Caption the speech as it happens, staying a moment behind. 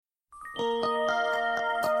And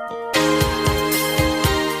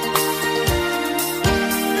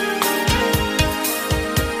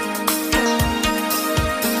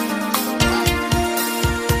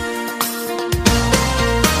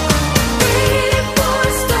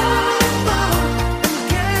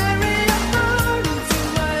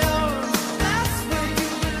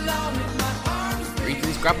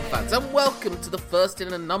welcome to the first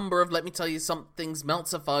in a number of Let Me Tell You Something's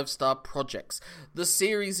Meltzer 5-Star projects. The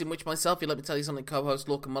series in which myself, your Let Me Tell You Something co-host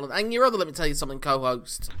Lorcan Mullen, and your other Let Me Tell You Something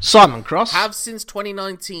co-host Simon Cross have since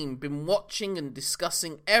 2019 been watching and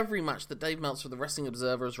discussing every match that Dave Meltzer of the Wrestling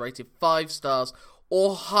Observer has rated 5 stars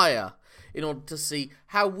or higher in order to see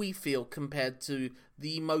how we feel compared to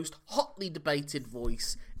the most hotly debated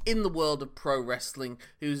voice in the world of pro wrestling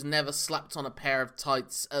who's never slapped on a pair of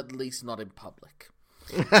tights, at least not in public.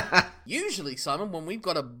 Usually, Simon, when we've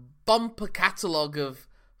got a bumper catalogue of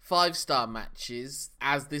 5-star matches,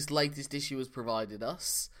 as this latest issue has provided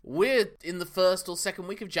us, we're in the first or second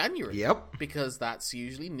week of January. Yep. Because that's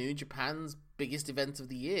usually New Japan's biggest event of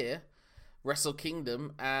the year, Wrestle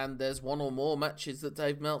Kingdom, and there's one or more matches that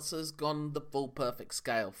Dave Meltzer's gone the full perfect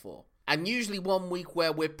scale for. And usually one week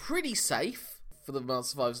where we're pretty safe for the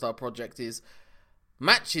Meltzer 5-Star project is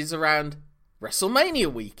matches around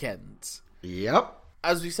WrestleMania weekend. Yep.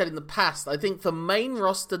 As we said in the past, I think for main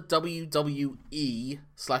roster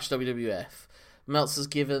WWE/WWF, Meltzer's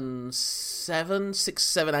given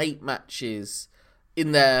 8 matches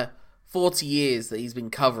in their 40 years that he's been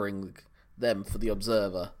covering them for The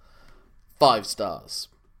Observer. 5 stars.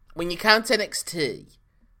 When you count NXT,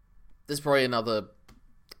 there's probably another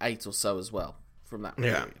 8 or so as well from that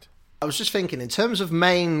period. Yeah. I was just thinking, in terms of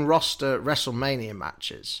main roster WrestleMania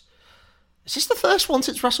matches, is this the first one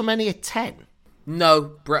since WrestleMania 10?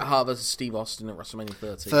 No, Bret Hart versus Steve Austin at WrestleMania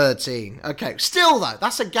 13. 13. Okay. Still, though,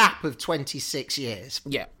 that's a gap of 26 years.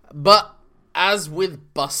 Yeah. But as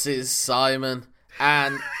with buses, Simon,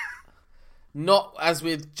 and not as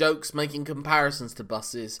with jokes making comparisons to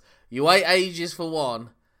buses, you wait ages for one,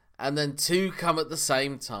 and then 2 come at the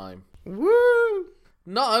same time. Woo!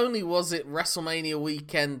 Not only was it WrestleMania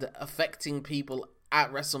weekend affecting people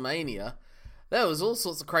at WrestleMania, there was all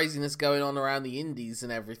sorts of craziness going on around the indies and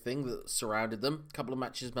everything that surrounded them. A couple of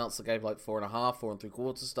matches Meltzer gave like 4.5, 4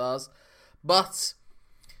 3/4 stars. But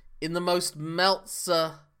in the most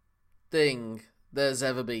Meltzer thing there's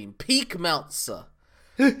ever been, peak Meltzer,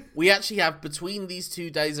 we actually have between these 2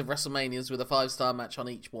 days of WrestleManias with a 5-star match on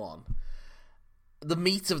each one, the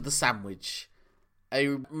meat of the sandwich,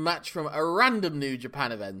 a match from a random New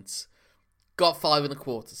Japan event, got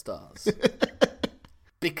 5.25 stars.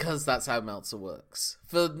 Because that's how Meltzer works.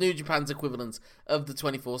 For New Japan's equivalent of the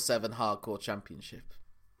 24/7 Hardcore Championship.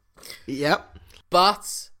 Yep.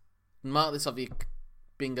 But, mark this off your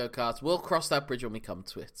bingo cards, we'll cross that bridge when we come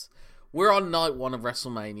to it. We're on night 1 of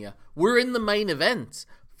WrestleMania. We're in the main event.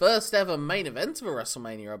 First ever main event of a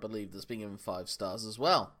WrestleMania, I believe, that's been given 5 stars as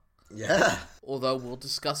well. Yeah. Although we'll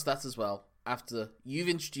discuss that as well after you've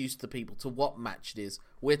introduced the people to what match it is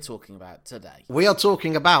we're talking about today. We are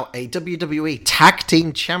talking about a WWE Tag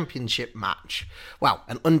Team Championship match. Well,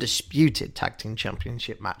 an undisputed Tag Team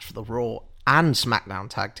Championship match for the Raw and SmackDown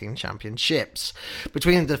Tag Team Championships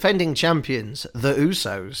between the defending champions, the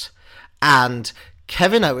Usos, and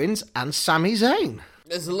Kevin Owens and Sami Zayn.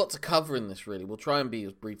 There's a lot to cover in this, really. We'll try and be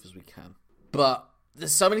as brief as we can. But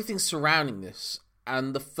there's so many things surrounding this.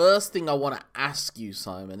 And the first thing I want to ask you,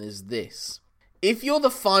 Simon, is this. If you're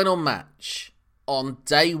the final match on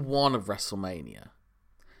day 1 of WrestleMania,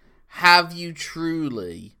 have you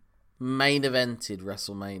truly main evented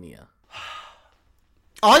WrestleMania?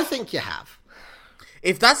 I think you have.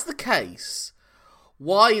 If that's the case,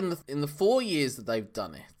 why in the 4 years that they've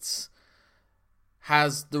done it,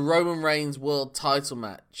 has the Roman Reigns world title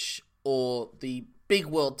match or the big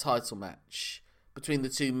world title match between the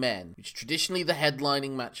 2 men, which is traditionally the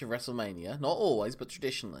headlining match of WrestleMania, not always, but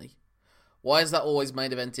traditionally, why is that always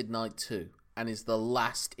main evented night 2 and is the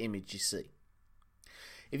last image you see?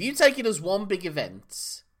 If you take it as one big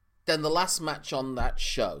event, then the last match on that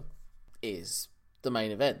show is the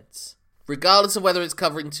main event, regardless of whether it's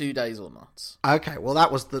covering 2 days or not. Okay, well,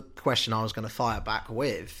 that was the question I was going to fire back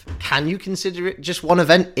with. Can you consider it just one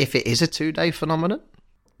event if it is a 2-day phenomenon?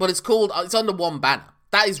 But it's under one banner.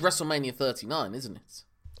 That is WrestleMania 39, isn't it?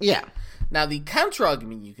 Yeah. Now, the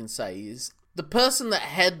counter-argument you can say is the person that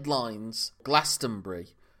headlines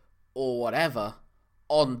Glastonbury or whatever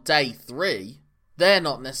on day 3, they're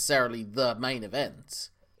not necessarily the main event.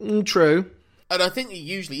 True. And I think it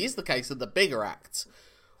usually is the case that the bigger act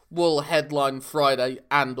will headline Friday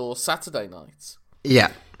and or Saturday nights.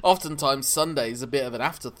 Yeah. Oftentimes Sunday is a bit of an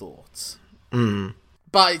afterthought.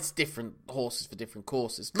 But it's different horses for different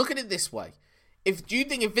courses. Look at it this way. Do you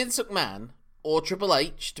think if Vince McMahon or Triple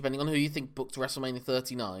H, depending on who you think booked WrestleMania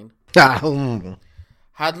 39,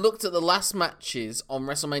 had looked at the last matches on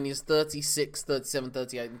WrestleManias 36, 37,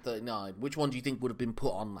 38, and 39, which one do you think would have been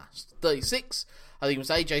put on last? 36, I think it was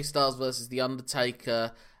AJ Styles versus The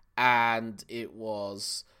Undertaker, and it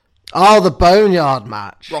was... Oh, the Boneyard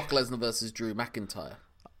match. Brock Lesnar versus Drew McIntyre.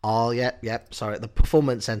 Oh, yep. Sorry, the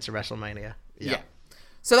Performance Center WrestleMania. Yeah.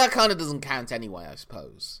 So that kind of doesn't count anyway, I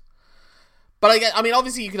suppose. But I mean,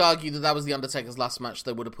 obviously you could argue that was The Undertaker's last match,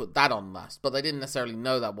 they would have put that on last, but they didn't necessarily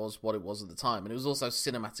know that was what it was at the time, and it was also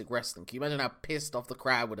cinematic wrestling. Can you imagine how pissed off the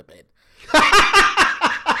crowd would have been?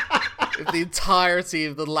 If the entirety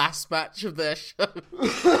of the last match of their show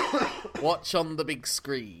watch on the big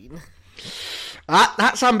screen.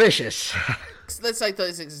 That's ambitious. Let's say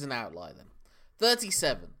 36 is an outlier then.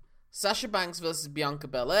 37, Sasha Banks versus Bianca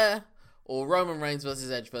Belair, or Roman Reigns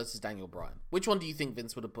versus Edge versus Daniel Bryan. Which one do you think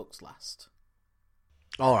Vince would have booked last?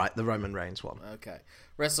 All right, the Roman Reigns one. Okay.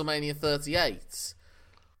 WrestleMania 38.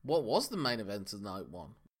 What was the main event of night one?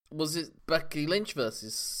 Was it Becky Lynch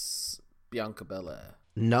versus Bianca Belair?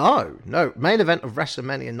 No. Main event of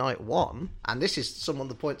WrestleMania night one, and this is some of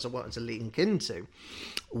the points I wanted to link into,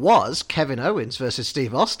 was Kevin Owens versus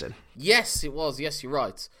Steve Austin. Yes, it was. Yes, you're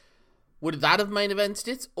right. Would that have main evented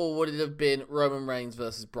it, or would it have been Roman Reigns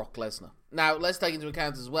versus Brock Lesnar? Now, let's take into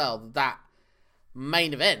account as well that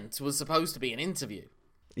main event was supposed to be an interview.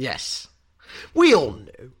 Yes. We all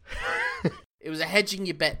knew. It was a hedging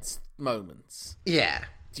your bets moment. Yeah.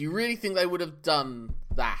 Do you really think they would have done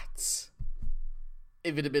that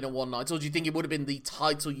if it had been a one night? Or do you think it would have been the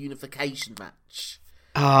title unification match?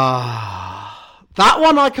 That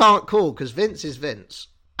one I can't call, because Vince is Vince.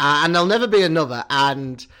 And there'll never be another,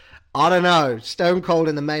 and... I don't know. Stone Cold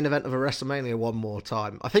in the main event of a WrestleMania one more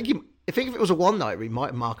time. I think if it was a one night, he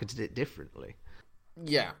might have marketed it differently.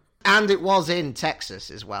 Yeah. And it was in Texas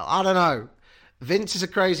as well. I don't know. Vince is a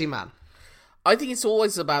crazy man. I think it's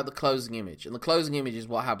always about the closing image, and the closing image is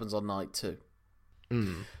what happens on night two.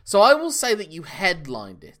 So I will say that you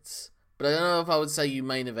headlined it, but I don't know if I would say you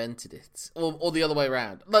main evented it, or the other way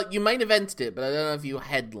around. Like, you main evented it, but I don't know if you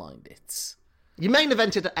headlined it. You main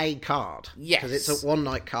evented a card. Yes. Because it's a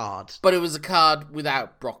one-night card. But it was a card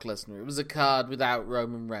without Brock Lesnar. It was a card without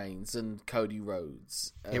Roman Reigns and Cody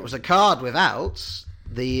Rhodes. It was a card without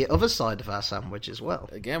the other side of our sandwich as well.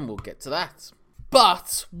 Again, we'll get to that.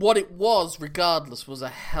 But what it was, regardless, was a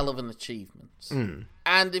hell of an achievement.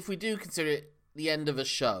 And if we do consider it the end of a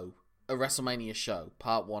show, a WrestleMania show,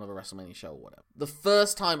 part one of a WrestleMania show or whatever, the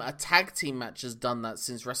first time a tag team match has done that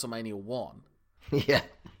since WrestleMania 1. Yeah.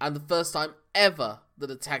 And the first time ever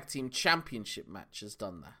that a tag team championship match has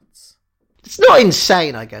done that. It's not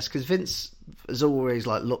insane, I guess, because Vince has always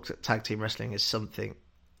looked at tag team wrestling as something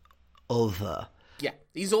other. Yeah,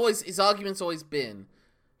 his argument's always been,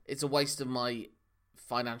 it's a waste of my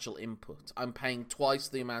financial input. I'm paying twice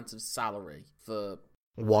the amount of salary for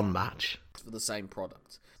one match for the same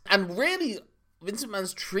product. And really, Vince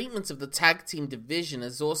McMahon's treatment of the tag team division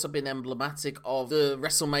has also been emblematic of the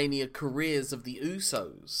WrestleMania careers of the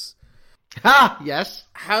Usos. Yes.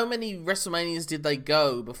 How many WrestleManias did they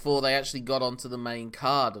go before they actually got onto the main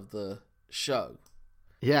card of the show?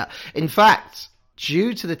 Yeah. In fact,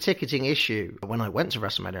 due to the ticketing issue, when I went to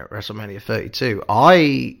WrestleMania 32,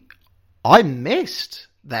 I missed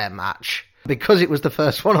their match because it was the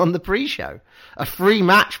first one on the pre-show. A free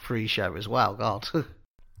match pre-show as well, God.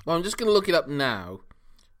 Well, I'm just going to look it up now.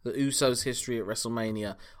 The Usos' history at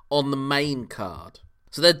WrestleMania on the main card.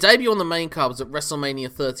 So their debut on the main card was at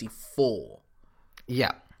WrestleMania 34.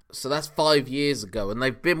 Yeah. So that's 5 years ago, and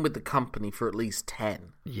they've been with the company for at least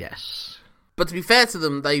 10. Yes. But to be fair to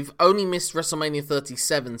them, they've only missed WrestleMania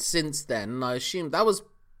 37 since then, and I assume that was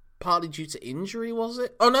partly due to injury, was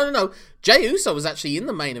it? Oh, no. Jey Uso was actually in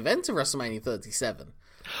the main event of WrestleMania 37.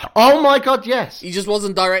 Oh my God, yes. He just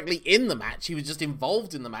wasn't directly in the match. He was just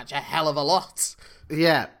involved in the match a hell of a lot.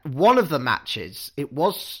 Yeah, one of the matches, it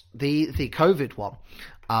was the COVID one,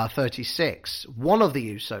 36. One of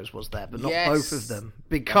the Usos was there, but not both of them,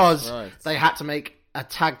 because they had to make a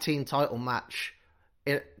tag team title match,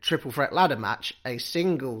 a triple threat ladder match, a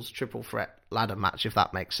singles triple threat ladder match, if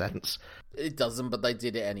that makes sense. It doesn't, but they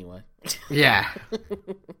did it anyway. Yeah.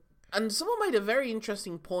 And someone made a very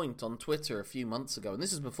interesting point on Twitter a few months ago, and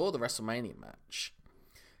this is before the WrestleMania match.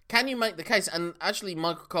 Can you make the case, and actually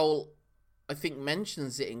Michael Cole, I think,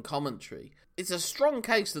 mentions it in commentary, it's a strong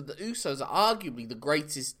case that the Usos are arguably the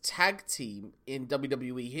greatest tag team in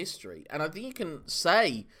WWE history. And I think you can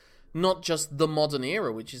say not just the modern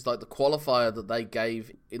era, which is like the qualifier that they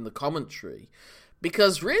gave in the commentary,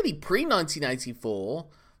 Because really, pre-1984,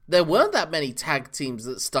 there weren't that many tag teams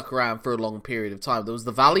that stuck around for a long period of time. There was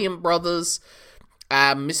the Valiant Brothers,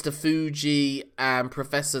 Mr. Fuji, and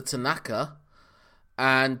Professor Tanaka.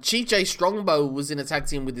 And Chief J Strongbow was in a tag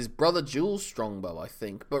team with his brother Jules Strongbow, I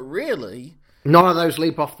think. But really... None of those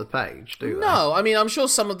leap off the page, do they? No, I mean, I'm sure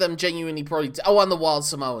some of them genuinely probably... Oh, and the Wild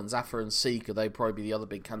Samoans, Afa and Sika, they'd probably be the other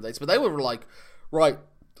big candidates. But they were, like, right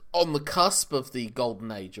on the cusp of the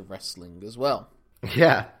golden age of wrestling as well.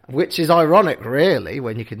 Yeah, which is ironic, really,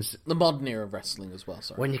 when you can... The modern era of wrestling as well,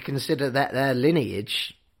 sorry. When you consider that their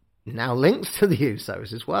lineage now links to the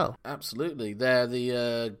Usos as well. Absolutely. They're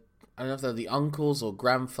the... I don't know if they're the uncles or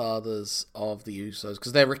grandfathers of the Usos,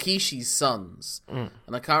 because they're Rikishi's sons. And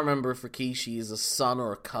I can't remember if Rikishi is a son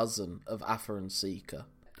or a cousin of Afa and Sika.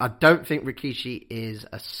 I don't think Rikishi is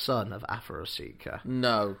a son of Afa or Sika.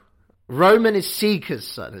 No. Roman is Sika's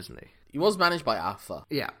son, isn't he? He was managed by Afa.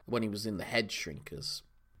 Yeah. When he was in the Head Shrinkers.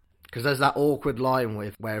 Because there's that awkward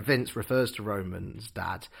line where Vince refers to Roman's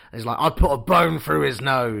dad. And he's like, I put a bone through his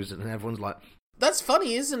nose. And everyone's like... That's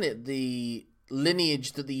funny, isn't it? The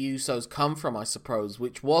lineage that the Usos come from, I suppose,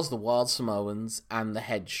 which was the Wild Samoans and the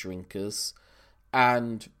Head Shrinkers,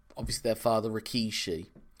 and obviously their father Rikishi,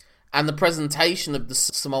 and the presentation of the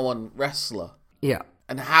Samoan wrestler,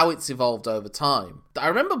 and how it's evolved over time. I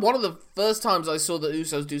remember one of the first times I saw the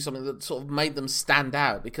Usos do something that sort of made them stand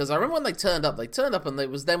out, because I remember when they turned up and it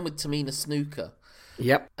was them with Tamina Snuka,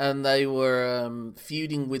 and they were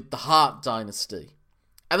feuding with the Hart Dynasty.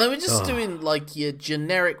 And they were just doing, like, your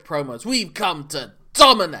generic promos. We've come to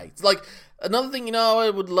dominate. Like, another thing, I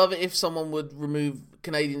would love it if someone would remove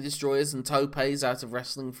Canadian Destroyers and topes out of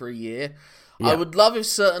wrestling for a year. Yeah. I would love if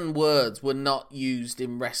certain words were not used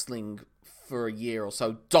in wrestling for a year or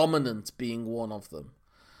so. Dominant being one of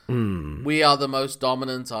them. We are the most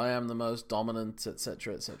dominant. I am the most dominant,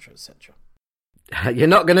 etc., etc., etc. You're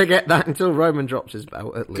not going to get that until Roman drops his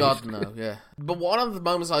belt, at least. God, no, yeah. But one of the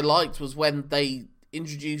moments I liked was when they...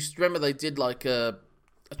 introduced, remember they did like a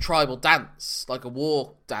tribal dance, like a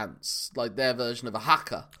war dance, like their version of a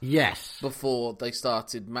haka. Yes. Before they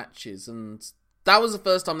started matches, and that was the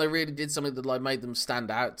first time they really did something that like made them stand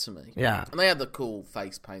out to me. Yeah. And they had the cool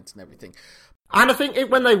face paint and everything. And I think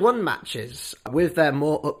when they won matches, with their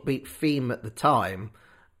more upbeat theme at the time,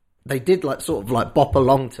 they did sort of bop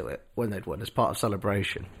along to it when they'd won as part of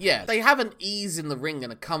celebration. Yeah, they have an ease in the ring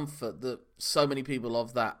and a comfort that so many people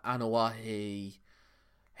of that Anawahi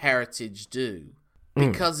heritage do,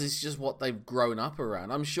 because it's just what they've grown up around.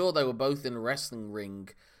 I'm sure they were both in a wrestling ring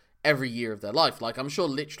every year of their life. Like, I'm sure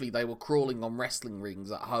literally they were crawling on wrestling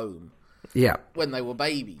rings at home when they were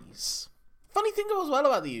babies. Funny thing as well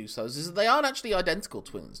about the Usos is that they aren't actually identical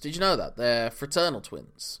twins. Did you know that? They're fraternal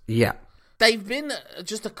twins. Yeah. They've been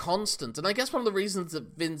just a constant, and I guess one of the reasons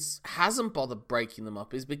that Vince hasn't bothered breaking them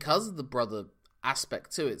up is because of the brother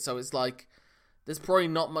aspect to it. So it's like, there's probably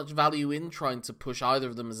not much value in trying to push either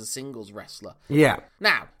of them as a singles wrestler. Yeah.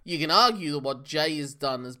 Now, you can argue that what Jay has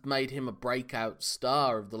done has made him a breakout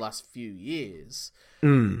star of the last few years.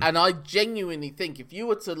 And I genuinely think if you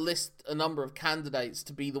were to list a number of candidates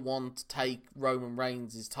to be the one to take Roman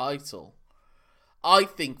Reigns' title, I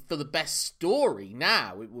think for the best story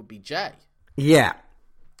now, it would be Jay. Yeah.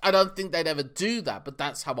 I don't think they'd ever do that, but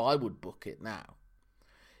that's how I would book it now.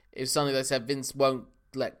 If suddenly they said Vince won't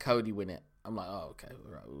let Cody win it, I'm like, oh, okay,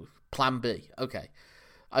 right. Plan B. Okay.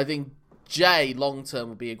 I think Jay, long-term,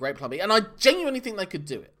 would be a great plan B. And I genuinely think they could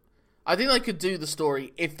do it. I think they could do the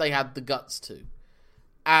story if they had the guts to.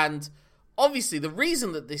 And obviously, the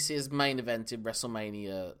reason that this is main event in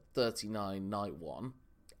WrestleMania 39 Night 1,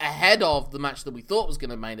 ahead of the match that we thought was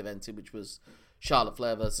going to main event in, which was Charlotte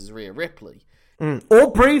Flair versus Rhea Ripley.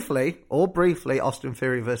 Or briefly, Austin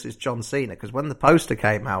Theory versus John Cena, because when the poster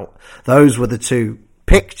came out, those were the two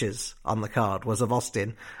pictures on the card, was of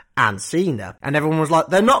Austin and Cena, and everyone was like,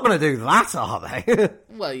 they're not going to do that, are they?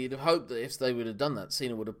 Well, you'd have hoped that if they would have done that,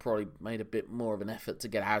 Cena would have probably made a bit more of an effort to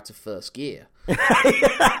get out of first gear.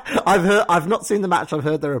 I've not seen the match, I've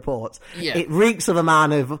heard the reports. Yeah. It reeks of a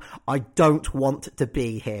man of, I don't want to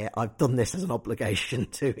be here, I've done this as an obligation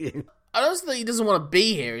to you. I don't think he doesn't want to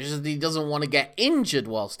be here, it's just that he doesn't want to get injured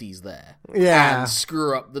whilst he's there. Yeah. And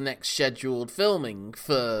screw up the next scheduled filming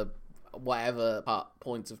for whatever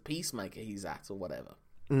point of Peacemaker he's at, or whatever.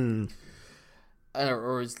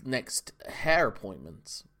 Or his next hair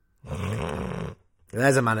appointments.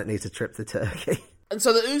 There's a man that needs a trip to Turkey. And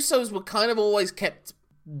so the Usos were kind of always kept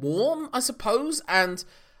warm, I suppose, and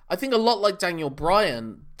I think a lot like Daniel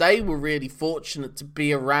Bryan, they were really fortunate to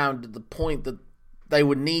be around at the point that they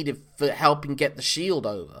were needed for helping get the Shield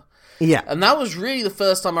over. Yeah. And that was really the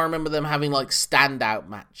first time I remember them having, like, standout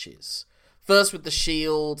matches. First with the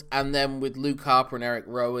Shield, and then with Luke Harper and Eric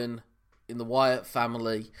Rowan in the Wyatt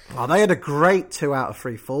family. Oh, they had a great 2 out of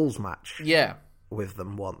 3 falls match. Yeah. With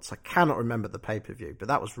them once. I cannot remember the pay-per-view, but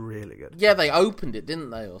that was really good. Yeah, they opened it, didn't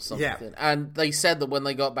they, or something? Yeah. And they said that when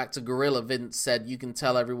they got back to Gorilla, Vince said, you can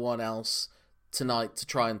tell everyone else tonight to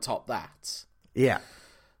try and top that. Yeah.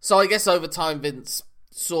 So I guess over time, Vince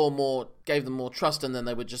saw more, gave them more trust, and then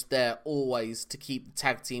they were just there always to keep the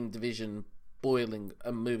tag team division boiling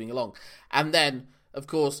and moving along. And then, of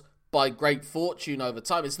course, by great fortune over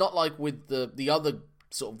time, it's not like with the other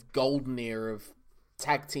sort of golden era of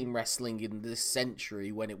tag team wrestling in this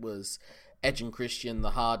century when it was Edge and Christian,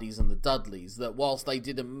 the Hardys and the Dudleys, that whilst they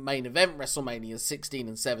did a main event WrestleMania 16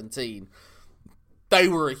 and 17, they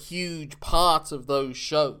were a huge part of those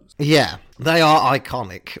shows. Yeah, they are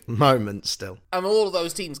iconic moments still. And all of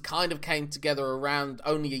those teams kind of came together around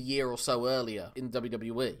only a year or so earlier in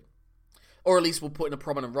WWE. Or at least were put in a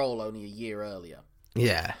prominent role only a year earlier.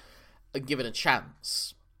 Yeah. And given a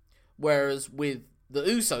chance. Whereas with the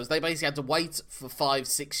Usos, they basically had to wait for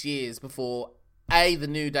 5-6 years before A, the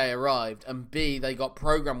New Day arrived, and B, they got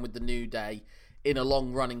programmed with the New Day in a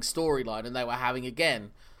long-running storyline, and they were having,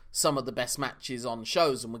 again, some of the best matches on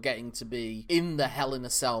shows, and were getting to be in the Hell in a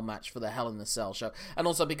Cell match for the Hell in a Cell show. And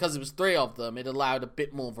also, because it was 3 of them, it allowed a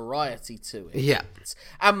bit more variety to it. Yeah.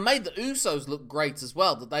 And made the Usos look great as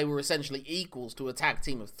well, that they were essentially equals to a tag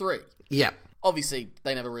team of 3. Yeah. Obviously,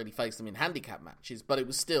 they never really faced them in handicap matches, but it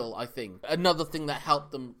was still, I think, another thing that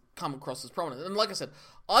helped them come across as prominent. And like I said,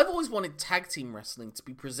 I've always wanted tag team wrestling to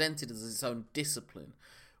be presented as its own discipline,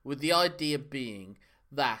 with the idea being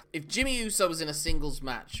that if Jimmy Uso was in a singles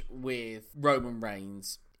match with Roman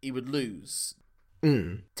Reigns, he would lose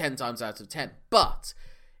 10 times out of 10. But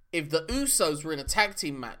if the Usos were in a tag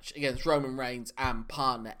team match against Roman Reigns and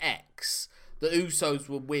partner X, the Usos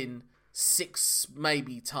would win 6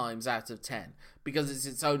 maybe times out of 10 because it's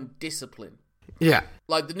its own discipline. Yeah.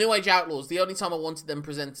 Like the New Age Outlaws, the only time I wanted them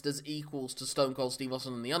presented as equals to Stone Cold Steve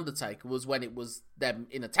Austin and The Undertaker was when it was them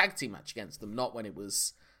in a tag team match against them, not when it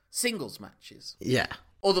was singles matches. Yeah.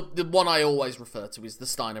 Or the one I always refer to is the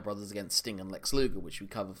Steiner Brothers against Sting and Lex Luger, which we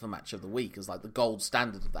cover for Match of the Week as like the gold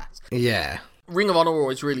standard of that. Yeah. Ring of Honor were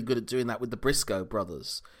always really good at doing that with the Briscoe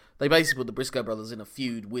brothers. They basically put the Briscoe brothers in a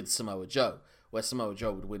feud with Samoa Joe, where Samoa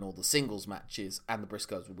Joe would win all the singles matches and the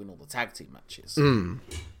Briscoes would win all the tag team matches.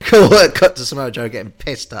 Cool. Cut to Samoa Joe getting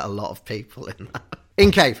pissed at a lot of people in that.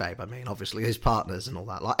 In kayfabe, I mean, obviously, his partners and all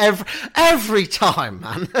that. Like, every time,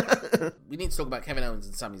 man. We need to talk about Kevin Owens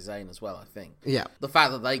and Sami Zayn as well, I think. Yeah. The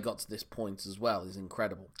fact that they got to this point as well is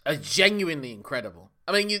incredible. Genuinely incredible.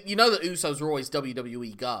 I mean, you know that Usos were always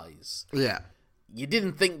WWE guys. Yeah. You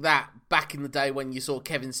didn't think that back in the day when you saw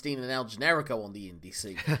Kevin Steen and El Generico on the indie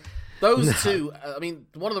scene. Those two, I mean,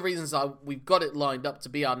 one of the reasons we've got it lined up to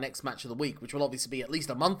be our next match of the week, which will obviously be at least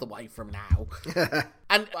a month away from now.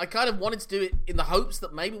 And I kind of wanted to do it in the hopes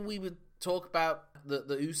that maybe we would talk about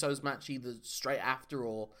the Usos match either straight after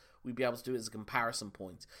or we'd be able to do it as a comparison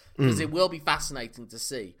point. Because it will be fascinating to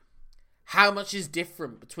see how much is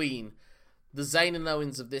different between the Zayn and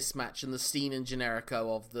Owens of this match and the Steen and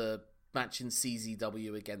Generico of the match in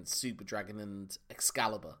CZW against Super Dragon and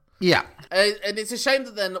Excalibur. Yeah. And it's a shame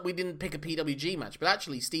that then we didn't pick a PWG match, but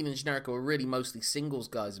actually Steen and Generico are really mostly singles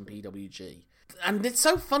guys in PWG. And it's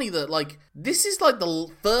so funny that, like, this is like the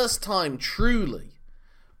first time truly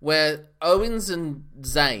where Owens and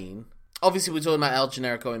Zayn, obviously we're talking about El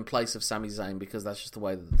Generico in place of Sami Zayn because that's just the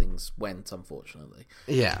way that things went, unfortunately.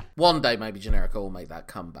 Yeah. One day maybe Generico will make that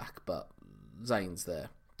comeback, but Zayn's there.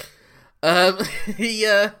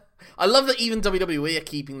 I love that even WWE are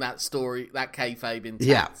keeping that story, that kayfabe intact.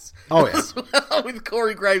 Yeah. Oh, yeah. With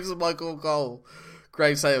Corey Graves and Michael Cole.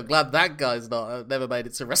 Graves saying, I'm glad that guy's never made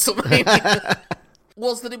it to WrestleMania.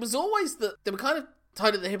 Was that it was always that they were kind of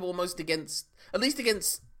tied at the hip almost against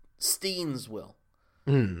Steen's will.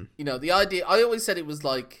 You know, the idea, I always said it was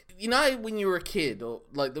like, you know, when you were a kid, or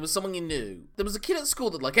like there was someone you knew, there was a kid at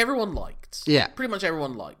school that like everyone liked. Yeah. Pretty much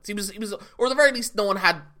everyone liked. He was, or at the very least, no one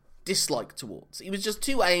had dislike towards. He was just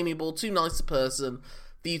too amiable, too nice a person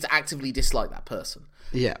for you to actively dislike that person.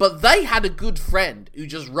 Yeah. But they had a good friend who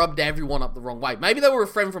just rubbed everyone up the wrong way. Maybe they were a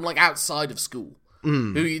friend from like outside of school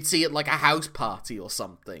who you'd see at like a house party or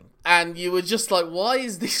something. And you were just like, why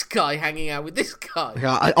is this guy hanging out with this guy?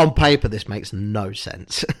 Yeah, on paper, this makes no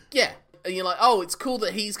sense. Yeah. And you're like, oh, it's cool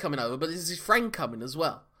that he's coming over, but is his friend coming as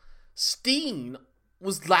well? Steen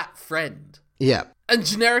was that friend. Yeah. And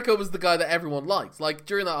Generico was the guy that everyone liked. Like,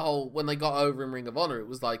 during that whole, when they got over in Ring of Honor, it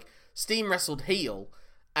was like, Steen wrestled heel,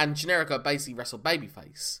 and Generico basically wrestled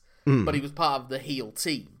babyface. But he was part of the heel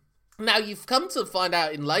team. Now, you've come to find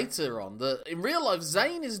out in later on that in real life,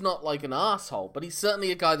 Zayn is not like an arsehole, but he's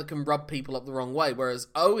certainly a guy that can rub people up the wrong way, whereas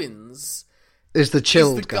Owens is the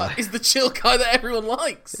chilled guy. Is the chill guy that everyone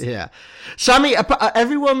likes. Yeah. Sami,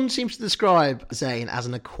 everyone seems to describe Zayn as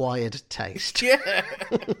an acquired taste. Yeah.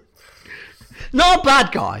 Not a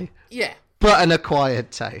bad guy. Yeah. But an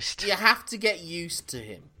acquired taste. You have to get used to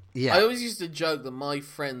him. Yeah. I always used to joke that my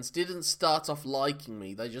friends didn't start off liking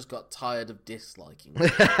me, they just got tired of disliking me.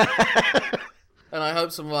 And I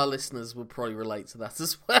hope some of our listeners will probably relate to that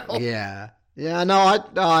as well. Yeah. Yeah, no,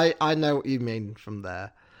 I know what you mean from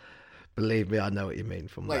there. Believe me, I know what you mean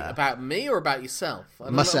from there. Wait, about me or about yourself?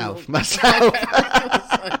 Myself. Maybe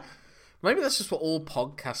that's just what all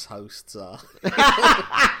podcast hosts are.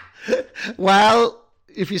 Well,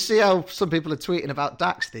 if you see how some people are tweeting about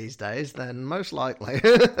Dax these days, then most likely.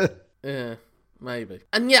 Yeah, maybe.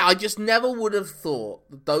 And yeah, I just never would have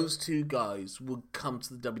thought that those two guys would come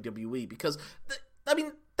to the WWE because, they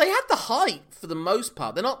had the height for the most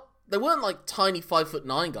part. They weren't like tiny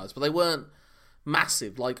 5'9" guys, but they weren't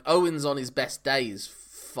massive. Like Owens on his best day is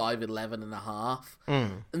 5'11" and a half.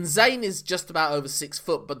 And Zayn is just about over 6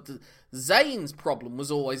 foot, but Zayn's problem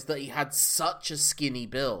was always that he had such a skinny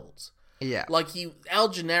build. Yeah. Like, El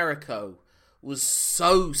Generico was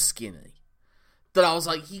so skinny that I was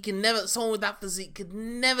like, someone with that physique could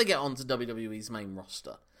never get onto WWE's main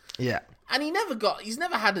roster. Yeah. And he's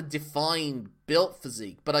never had a defined built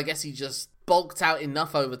physique, but I guess he just bulked out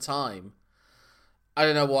enough over time. I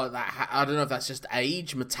don't know I don't know if that's just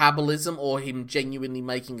age, metabolism, or him genuinely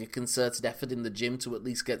making a concerted effort in the gym to at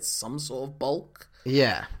least get some sort of bulk.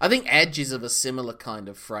 Yeah. I think Edge is of a similar kind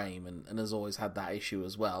of frame and has always had that issue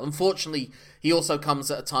as well. Unfortunately, he also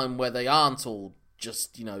comes at a time where they aren't all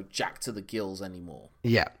just, jacked to the gills anymore.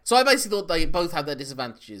 Yeah. So I basically thought they both had their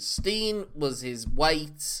disadvantages. Steen was his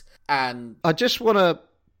weight, and I just want to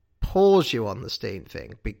pause you on the Steen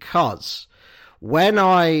thing, because when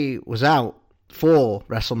I was out for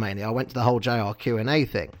WrestleMania, I went to the whole JR Q&A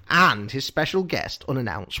thing, and his special guest,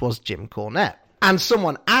 unannounced, was Jim Cornette. And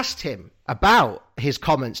someone asked him about his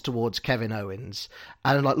comments towards Kevin Owens,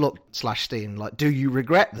 and look, Steen, do you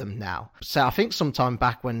regret them now? So I think sometime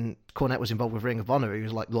back when Cornette was involved with Ring of Honor, he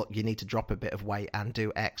was like, look, you need to drop a bit of weight and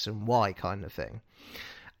do X and Y kind of thing.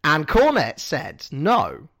 And Cornette said,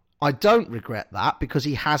 no, I don't regret that, because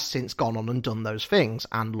he has since gone on and done those things,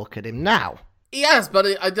 and look at him now. He has, but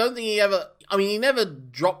I don't think he never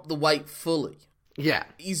dropped the weight fully. Yeah.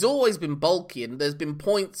 He's always been bulky, and there's been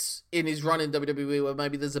points in his run in WWE where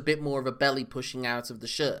maybe there's a bit more of a belly pushing out of the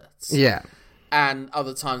shirts. Yeah. And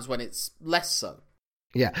other times when it's less so.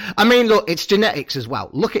 Yeah. I mean, look, it's genetics as well.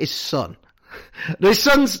 Look at his son. His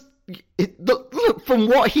son's... Look, from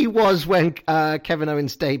what he was when Kevin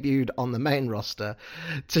Owens debuted on the main roster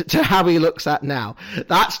to how he looks at now,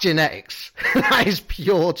 that's genetics. That is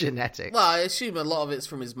pure genetics. Well, I assume a lot of it's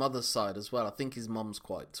from his mother's side as well. I think his mum's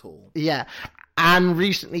quite tall. Yeah. And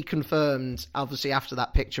recently confirmed, obviously after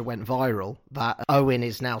that picture went viral, that Owen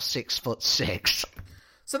is now 6'6".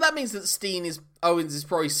 So that means that Owens is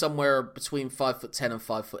probably somewhere between 5'10" and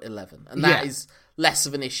 5'11", and that is less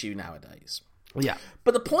of an issue nowadays. Yeah.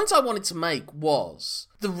 But the point I wanted to make was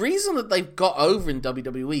the reason that they've got over in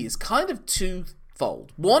WWE is kind of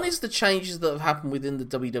twofold. One is the changes that have happened within the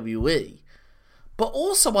WWE, but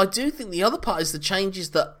also I do think the other part is the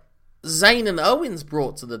changes that Zayn and Owens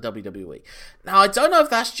brought to the WWE. Now, I don't know if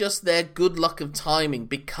that's just their good luck of timing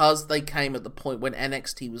because they came at the point when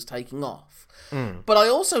NXT was taking off. But I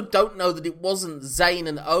also don't know that it wasn't Zayn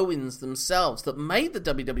and Owens themselves that made the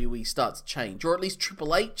WWE start to change, or at least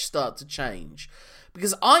Triple H start to change.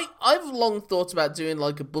 Because I've long thought about doing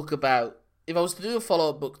like a book about, if I was to do a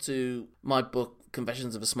follow-up book to my book,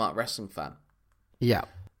 Confessions of a Smart Wrestling Fan. Yeah.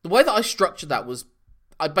 The way that I structured that was,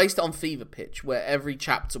 I based it on Fever Pitch, where every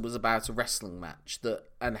chapter was about a wrestling match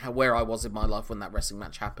where I was in my life when that wrestling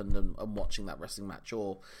match happened and watching that wrestling match,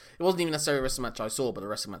 or it wasn't even necessarily a wrestling match I saw, but a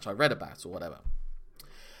wrestling match I read about or whatever.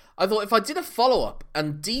 I thought if I did a follow-up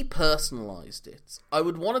and depersonalized it, I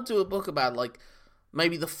would want to do a book about like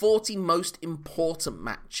maybe the 40 most important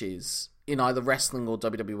matches in either wrestling or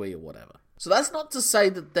WWE or whatever. So that's not to say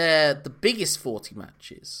that they're the biggest 40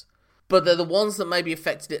 matches, but they're the ones that maybe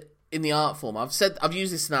affected it in the art form. I've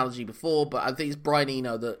used this analogy before, but I think it's Brian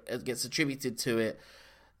Eno that gets attributed to it.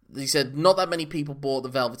 He said, not that many people bought the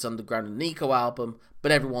Velvet Underground and Nico album,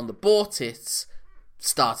 but everyone that bought it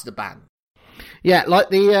started a band. Yeah,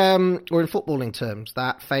 like or in footballing terms,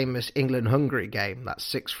 that famous England-Hungary game, that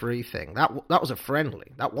 6-3 thing, that was a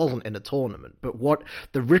friendly. That wasn't in a tournament, but what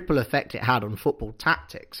the ripple effect it had on football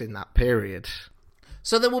tactics in that period.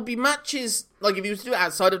 So there will be matches, like if you were to do it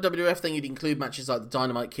outside of WWF, then you'd include matches like the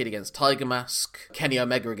Dynamite Kid against Tiger Mask, Kenny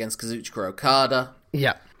Omega against Kazuchika Okada.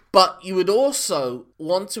 Yeah. But you would also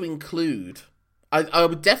want to include, I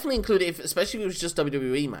would definitely include it, especially if it was just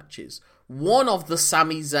WWE matches, one of the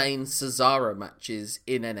Sami Zayn Cesaro matches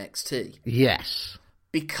in NXT. Yes.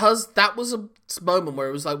 Because that was a moment where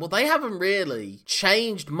it was like, well, they haven't really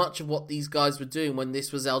changed much of what these guys were doing when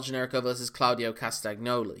this was El Generico versus Claudio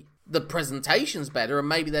Castagnoli. The presentation's better, and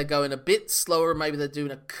maybe they're going a bit slower, and maybe they're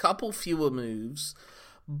doing a couple fewer moves,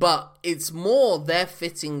 but it's more they're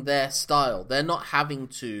fitting their style. They're not having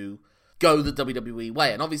to go the WWE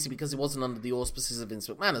way, and obviously because it wasn't under the auspices of Vince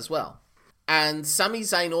McMahon as well. And Sami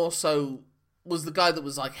Zayn also was the guy that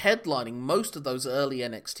was like headlining most of those early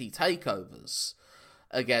NXT takeovers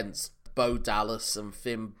against Bo Dallas and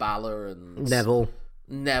Finn Balor and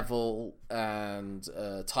Neville and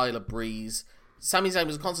Tyler Breeze. Sami Zayn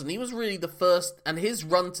was a constant. He was really the first, and his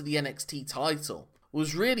run to the NXT title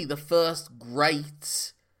was really the first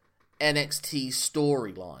great NXT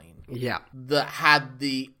storyline. Yeah. That had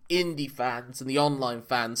the indie fans and the online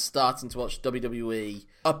fans starting to watch WWE,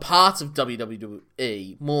 a part of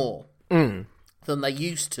WWE, more than they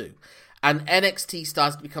used to. And NXT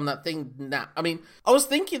starts to become that thing now. I mean, I was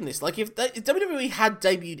thinking this, like, if WWE had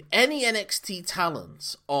debuted any NXT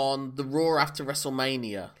talents on the Raw after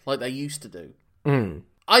WrestleMania, like they used to do,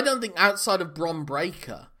 I don't think outside of Bron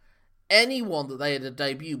Breakker, anyone that they had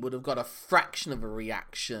debuted would have got a fraction of a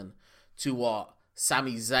reaction to what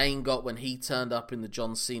Sami Zayn got when he turned up in the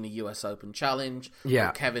John Cena US Open Challenge,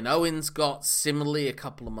 or Kevin Owens got similarly a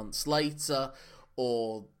couple of months later,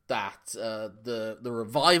 or that the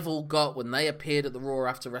Revival got when they appeared at the Raw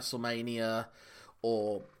after WrestleMania,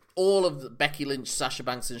 or all of the Becky Lynch, Sasha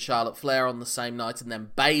Banks, and Charlotte Flair on the same night, and then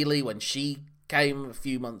Bayley when she came a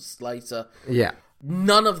few months later. Yeah,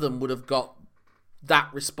 none of them would have got that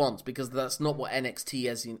response because that's not what NXT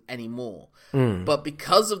is anymore. But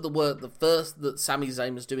because of the work, the first that Sami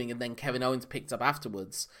Zayn was doing, and then Kevin Owens picked up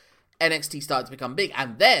afterwards, NXT started to become big,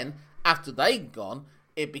 and then after they'd gone,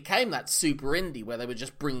 it became that super indie where they were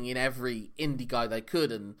just bringing in every indie guy they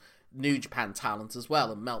could and New Japan talent as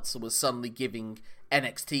well. And Meltzer was suddenly giving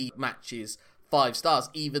NXT matches 5 stars,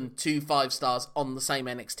 even 2 5 stars on the same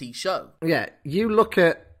NXT show. Yeah, you look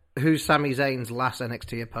at who Sami Zayn's last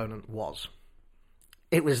NXT opponent was.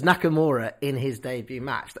 It was Nakamura in his debut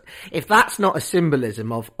match. If that's not a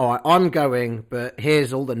symbolism of, all right, I'm going, but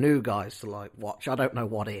here's all the new guys to like watch, I don't know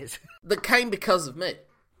what is. That came because of me.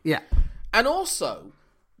 Yeah. And also,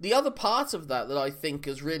 the other part of that I think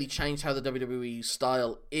has really changed how the WWE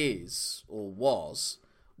style is, or was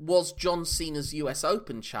John Cena's US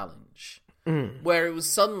Open Challenge. Where it was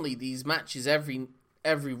suddenly these matches every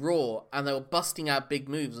Raw, and they were busting out big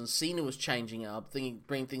moves, and Cena was changing it up,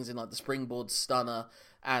 bringing things in like the Springboard Stunner,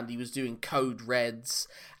 and he was doing Code Reds,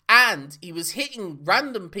 and he was hitting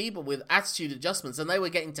random people with attitude adjustments, and they were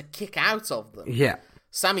getting to kick out of them. Yeah.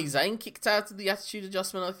 Sami Zayn kicked out of the attitude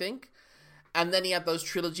adjustment, I think. And then he had those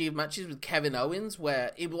trilogy of matches with Kevin Owens,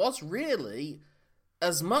 where it was really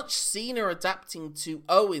as much Cena adapting to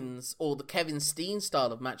Owens or the Kevin Steen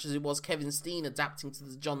style of match as it was Kevin Steen adapting to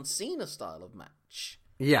the John Cena style of match.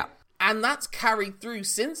 Yeah. And that's carried through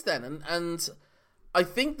since then. And I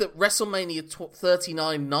think that WrestleMania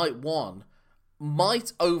 39 Night 1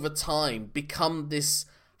 might, over time, become this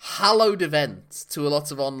hallowed event to a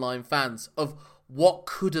lot of online fans of what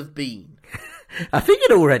could have been. I think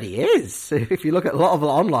it already is, if you look at a lot of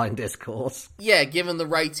online discourse. Yeah, given the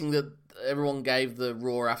rating that everyone gave the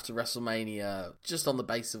Raw after WrestleMania, just on the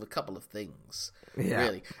basis of a couple of things,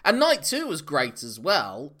 really. And Night 2 was great as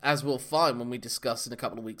well, as we'll find when we discuss in a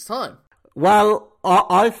couple of weeks' time. Well,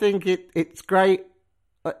 I think it's great.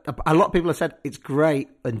 A lot of people have said it's great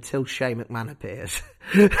until Shane McMahon appears.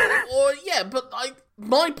 But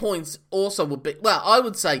my points also would be, well, I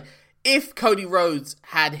would say, if Cody Rhodes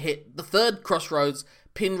had hit the third Crossroads,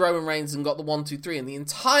 pinned Roman Reigns and got the 1, 2, 3, and the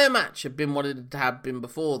entire match had been what it had been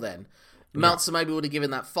before then, Meltzer maybe would have given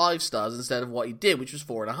that 5 stars instead of what he did, which was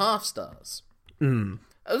 4.5 stars.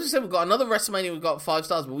 As I said, we've got another WrestleMania, we've got 5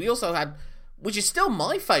 stars, but we also had, which is still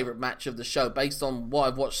my favourite match of the show based on what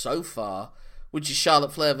I've watched so far, which is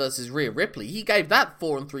Charlotte Flair versus Rhea Ripley. He gave that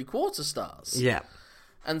 4 3/4 stars. Yeah.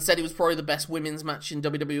 And said it was probably the best women's match in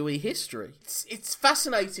WWE history. It's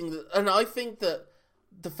fascinating, and I think that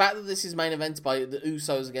the fact that this is main evented by the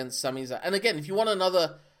Usos against Sami Zayn, and again, if you want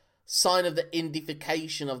another sign of the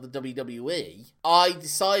indification of the WWE, I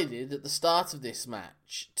decided at the start of this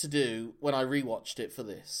match to do, when I rewatched it for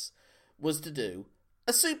this, was to do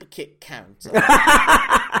a super kick counter.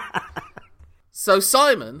 So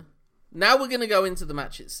Simon, now we're going to go into the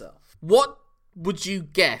match itself. What would you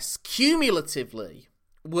guess, cumulatively,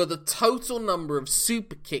 were the total number of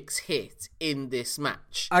super kicks hit in this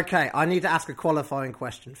match? Okay, I need to ask a qualifying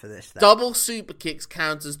question for this then. Double super kicks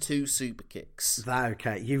count as 2 super kicks.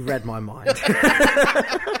 Okay, you read my mind.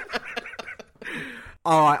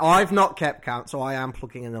 Alright, I've not kept count, so I am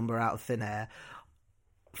plucking a number out of thin air.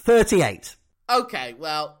 38. Okay,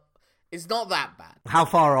 well, it's not that bad. How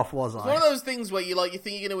far off was I? It's one of those things where you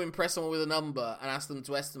think you're going to impress someone with a number and ask them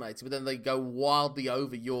to estimate it, but then they go wildly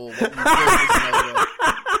over what you thought was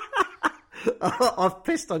an I've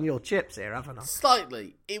pissed on your chips here, haven't I?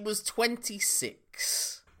 Slightly. It was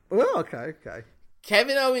 26. Oh, okay.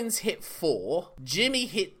 Kevin Owens hit 4, Jimmy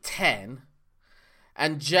hit 10,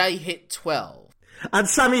 and Jay hit 12. And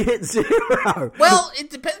Sami hit 0. Well,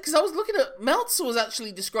 it depends, because I was looking at... Meltzer was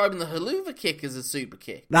actually describing the haluva kick as a super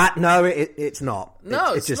kick. No, it's not.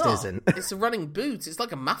 No, it just not. isn't. It's a running boot. It's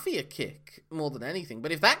like a mafia kick more than anything.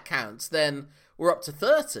 But if that counts, then we're up to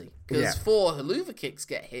 30, because 4 haluva kicks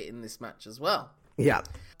get hit in this match as well. Yeah.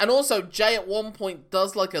 And also, Jay at one point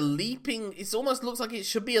does like a leaping... It almost looks like it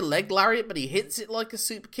should be a leg lariat, but he hits it like a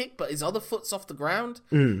super kick, but his other foot's off the ground.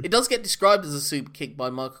 It does get described as a super kick by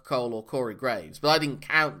Michael Cole or Corey Graves, but I didn't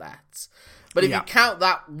count that. But if you count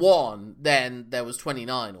that one, then there was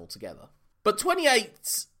 29 altogether. But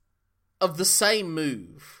 28 of the same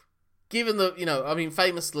move, given that,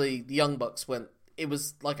 famously, the Young Bucks went... It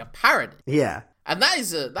was like a parody. Yeah. And that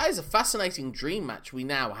is a fascinating dream match we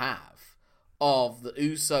now have of the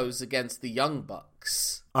Usos against the Young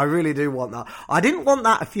Bucks. I really do want that. I didn't want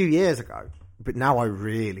that a few years ago, but now I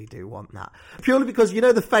really do want that. Purely because,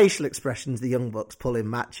 the facial expressions the Young Bucks pull in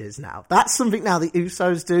matches now. That's something now the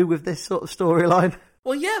Usos do with this sort of storyline.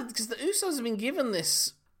 Well, yeah, because the Usos have been given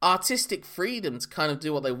this artistic freedom to kind of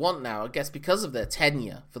do what they want now, I guess because of their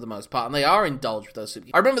tenure for the most part, and they are indulged with those.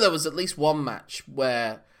 I remember there was at least one match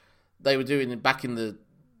where they were doing it back in the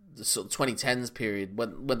sort of 2010s period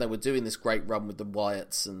when they were doing this great run with the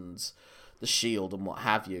Wyatts and the Shield and what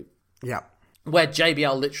have you. Yeah. Where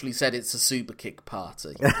JBL literally said it's a super kick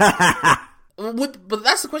party. But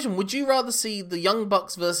that's the question. Would you rather see the Young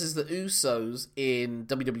Bucks versus the Usos in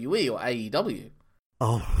WWE or AEW?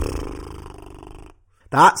 Oh,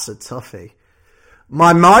 that's a toughie.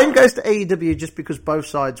 My mind goes to AEW just because both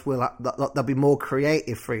sides there'll be more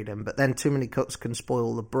creative freedom, but then too many cooks can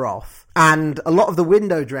spoil the broth. And a lot of the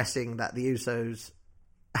window dressing that the Usos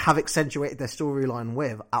have accentuated their storyline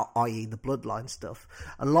with, i.e. the bloodline stuff,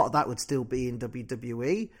 a lot of that would still be in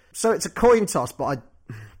WWE. So it's a coin toss, but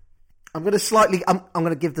I'm going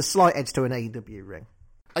to give the slight edge to an AEW ring.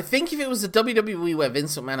 I think if it was the WWE where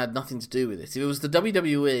Vince McMahon had nothing to do with it, if it was the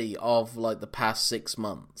WWE of like the past 6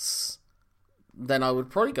 months, then I would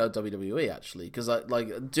probably go WWE, actually, because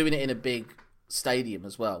doing it in a big stadium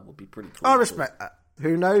as well would be pretty cool. I respect that.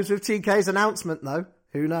 Who knows with TK's announcement, though?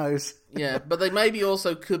 Who knows? Yeah, but they maybe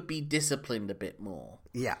also could be disciplined a bit more.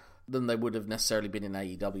 Yeah. Than they would have necessarily been in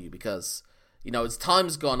AEW, because, as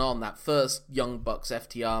time's gone on, that first Young Bucks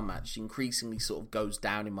FTR match increasingly sort of goes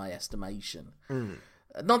down in my estimation.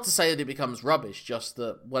 Not to say that it becomes rubbish, just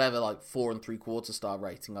that whatever 4 3/4 star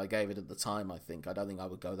rating I gave it at the time, I don't think I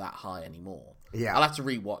would go that high anymore. Yeah. I'll have to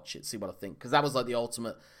rewatch it, see what I think, because that was the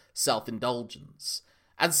ultimate self-indulgence.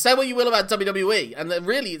 And say what you will about WWE, and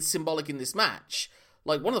really it's symbolic in this match.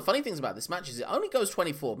 One of the funny things about this match is it only goes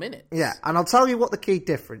 24 minutes. Yeah, and I'll tell you what the key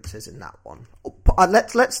difference is in that one.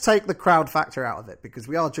 Let's take the crowd factor out of it, because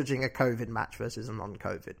we are judging a COVID match versus a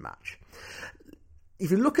non-COVID match. If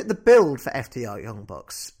you look at the build for FTR Young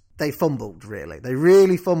Bucks, they fumbled, really. They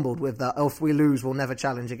really fumbled with that, if we lose, we'll never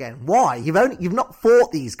challenge again. Why? You've not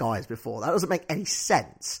fought these guys before. That doesn't make any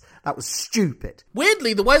sense. That was stupid.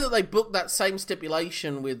 Weirdly, the way that they booked that same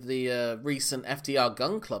stipulation with the recent FTR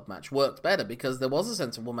Gun Club match worked better, because there was a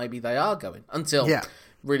sense of, well, maybe they are going. Until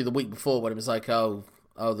really the week before, when it was the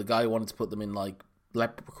guy who wanted to put them in,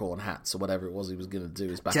 leprechaun hats or whatever it was he was going to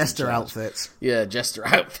do. Is back Jester outfits. Yeah, jester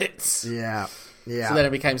outfits. Yeah. Yeah. So then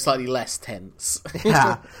it became slightly less tense.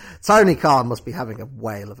 Yeah. Tony Khan must be having a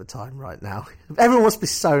whale of a time right now. Everyone must be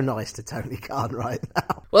so nice to Tony Khan right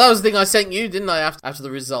now. Well, that was the thing I sent you, didn't I, after the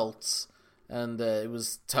results? And it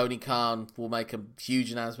was Tony Khan will make a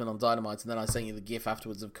huge announcement on Dynamite, and then I sent you the gif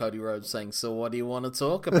afterwards of Cody Rhodes saying, "So what do you want to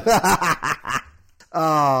talk about?"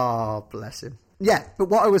 Oh, bless him. Yeah, but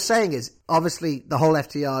what I was saying is, obviously, the whole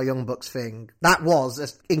FTR Young Bucks thing, that was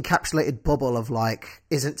an encapsulated bubble of,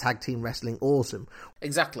 isn't tag team wrestling awesome?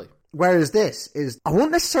 Exactly. Whereas this is, I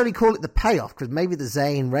wouldn't necessarily call it the payoff, because maybe the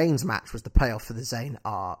Zayn Reigns match was the payoff for the Zayn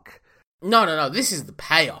arc. No, this is the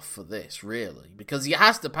payoff for this, really, because he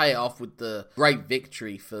has to pay it off with the great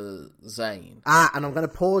victory for Zayn. And I'm going to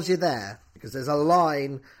pause you there, because there's a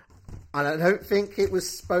line And I don't think it was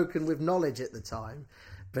spoken with knowledge at the time,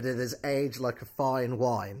 but it has aged like a fine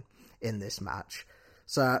wine in this match.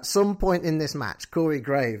 So at some point in this match, Corey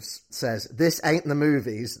Graves says, "This ain't the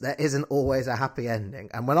movies. There isn't always a happy ending."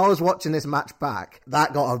 And when I was watching this match back,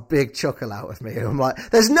 that got a big chuckle out of me. I'm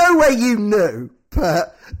like, there's no way you knew,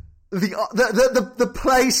 but the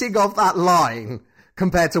placing of that line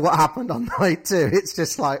compared to what happened on night 2, it's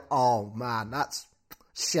just like, oh man, that's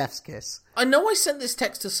chef's kiss. I know I sent this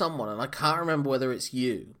text to someone, and I can't remember whether it's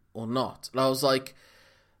you or not. And I was like,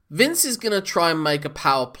 Vince is going to try and make a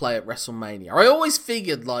power play at WrestleMania. I always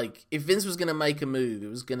figured, like, if Vince was going to make a move, it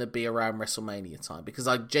was going to be around WrestleMania time, because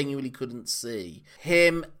I genuinely couldn't see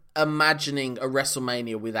him imagining a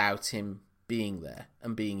WrestleMania without him being there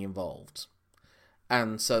and being involved.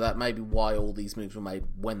 And so that may be why all these moves were made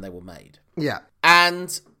when they were made. Yeah.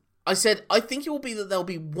 And I said, I think it will be that there'll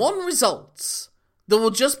be one result that will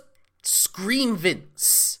just scream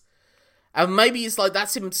Vince. And maybe it's like,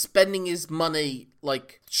 that's him spending his money,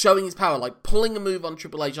 like, showing his power, like, pulling a move on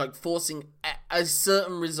Triple H, like, forcing a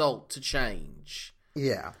certain result to change.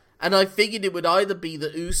 Yeah. And I figured it would either be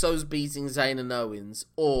the Usos beating Zayn and Owens,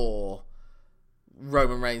 or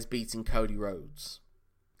Roman Reigns beating Cody Rhodes.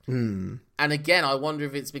 And again, I wonder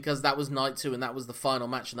if it's because that was night 2, and that was the final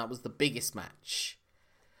match, and that was the biggest match.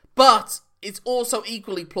 But it's also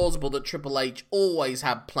equally plausible that Triple H always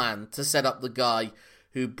had planned to set up the guy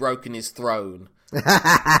who'd broken his throne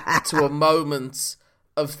to a moment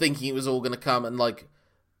of thinking it was all going to come, and like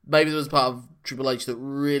maybe there was part of Triple H that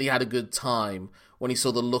really had a good time when he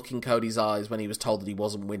saw the look in Cody's eyes when he was told that he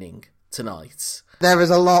wasn't winning tonight. There is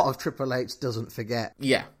a lot of Triple H doesn't forget.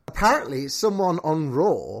 Yeah. Apparently, someone on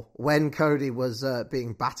Raw, when Cody was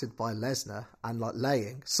being battered by Lesnar and like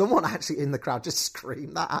laying, someone actually in the crowd just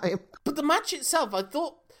screamed that at him. But the match itself, I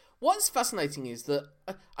thought, what's fascinating is that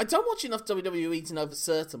I don't watch enough WWE to know for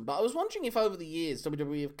certain, but I was wondering if over the years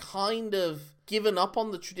WWE have kind of given up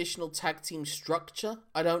on the traditional tag team structure.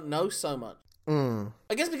 I don't know so much.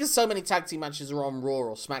 I guess because so many tag team matches are on Raw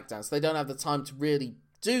or SmackDown, so they don't have the time to really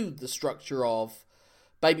do the structure of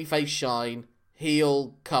babyface shine,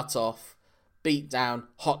 heel, cut off, beat down,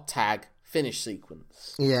 hot tag, finish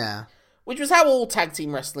sequence. Yeah. Which was how all tag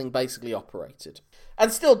team wrestling basically operated.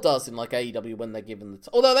 And still does in like AEW when they're given the...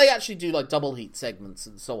 although they actually do like double heat segments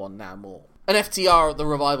and so on now more. And FTR at the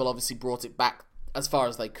Revival obviously brought it back as far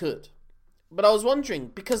as they could. But I was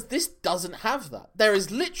wondering, because this doesn't have that. There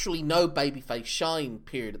is literally no babyface shine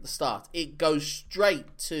period at the start. It goes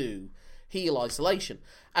straight to heel isolation.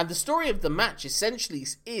 And the story of the match essentially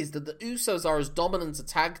is that the Usos are as dominant a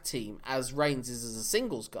tag team as Reigns is as a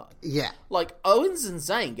singles guy. Yeah. Like, Owens and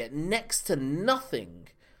Zayn get next to nothing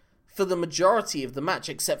for the majority of the match,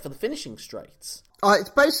 except for the finishing straights. It's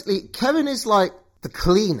basically, Kevin is like the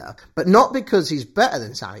cleaner, but not because he's better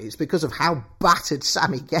than Sami, it's because of how battered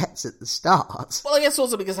Sami gets at the start. Well, I guess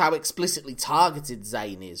also because how explicitly targeted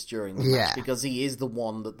Zayn is during the match, because he is the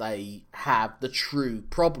one that they have the true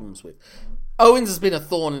problems with. Owens has been a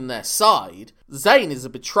thorn in their side. Zayn is a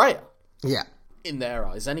betrayer. Yeah. In their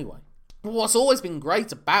eyes, anyway. But what's always been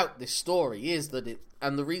great about this story is that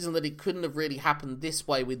and the reason that it couldn't have really happened this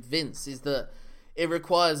way with Vince, is that it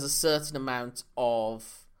requires a certain amount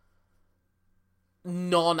of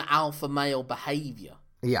non-alpha male behaviour.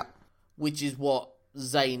 Yeah. Which is what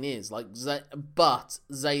Zayn is. But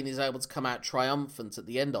Zayn is able to come out triumphant at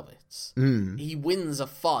the end of it. He wins a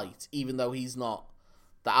fight, even though he's not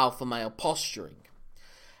the alpha male posturing.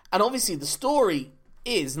 And obviously the story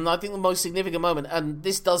is, and I think the most significant moment, and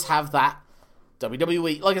this does have that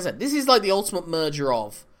WWE, like I said, this is like the ultimate merger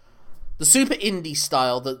of the super indie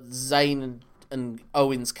style that Zayn and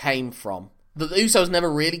Owens came from, that the Usos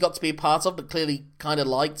never really got to be a part of, but clearly kind of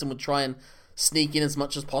liked and would try and sneak in as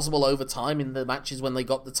much as possible over time in the matches when they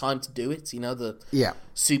got the time to do it. You know, the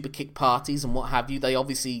super kick parties and what have you. They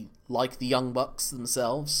obviously like the Young Bucks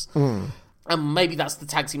themselves. And maybe that's the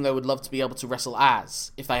tag team they would love to be able to wrestle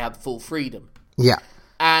as, if they had full freedom. Yeah.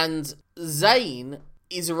 And Zayn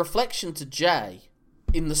is a reflection to Jay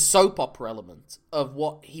in the soap opera element of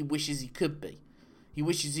what he wishes he could be. He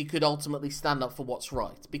wishes he could ultimately stand up for what's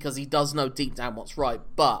right, because he does know deep down what's right,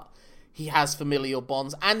 but he has familial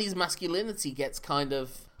bonds, and his masculinity gets kind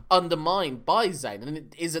of undermined by Zayn, and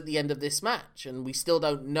it is at the end of this match, and we still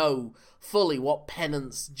don't know fully what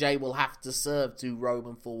penance Jay will have to serve to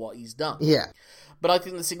Roman for what he's done. Yeah. But I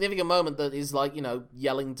think the significant moment that is like, you know,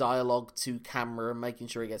 yelling dialogue to camera and making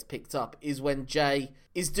sure it gets picked up is when Jay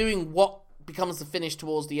is doing what becomes the finish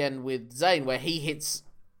towards the end with Zayn, where he hits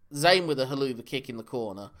Zayn with a haluva kick in the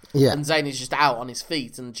corner, and Zayn is just out on his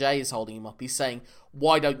feet, and Jay is holding him up. He's saying,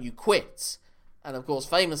 "Why don't you quit?" And of course,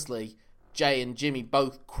 famously, Jay and Jimmy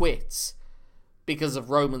both quit because of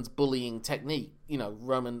Roman's bullying technique. You know,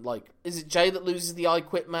 Roman, is it Jay that loses the I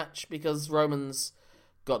Quit match because Roman's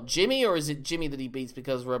got Jimmy, or is it Jimmy that he beats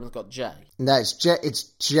because Roman's got Jay? No, it's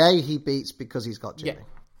Jay he beats because he's got Jimmy.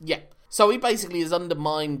 Yeah. So he basically has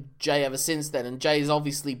undermined Jay ever since then, and Jay is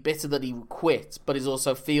obviously bitter that he quit, but he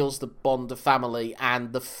also feels the bond of family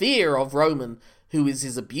and the fear of Roman, who is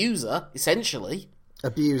his abuser, essentially.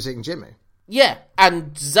 Abusing Jimmy. Yeah,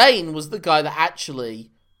 and Zayn was the guy that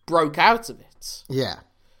actually broke out of it. Yeah.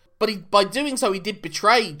 But by doing so, he did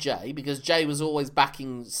betray Jay, because Jay was always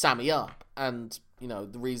backing Sami up, and, you know,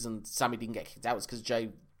 the reason Sami didn't get kicked out was because Jay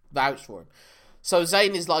vouched for him. So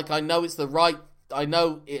Zayn is like, I know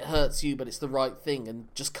it hurts you, but it's the right thing,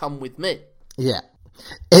 and just come with me. Yeah.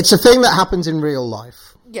 It's a thing that happens in real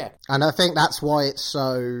life. Yeah. And I think that's why it's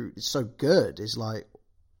so good, is like,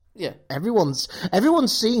 yeah, everyone's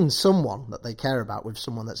seen someone that they care about with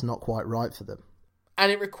someone that's not quite right for them.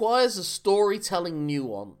 And it requires a storytelling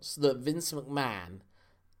nuance that Vince McMahon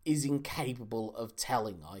is incapable of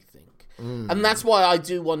telling, I think. And that's why I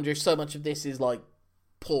do wonder if so much of this is like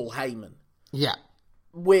Paul Heyman. Yeah.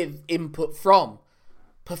 With input from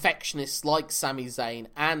perfectionists like Sami Zayn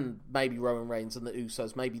and maybe Roman Reigns and the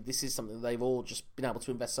Usos. Maybe this is something that they've all just been able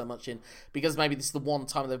to invest so much in, because maybe this is the one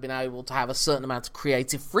time they've been able to have a certain amount of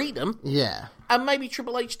creative freedom. Yeah. And maybe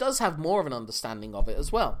Triple H does have more of an understanding of it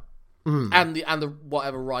as well. And the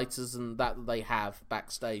whatever writers and that they have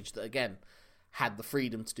backstage that, again, had the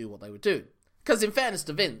freedom to do what they would do. Because in fairness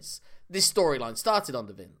to Vince, this storyline started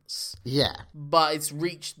under Vince. Yeah. But it's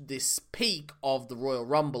reached this peak of the Royal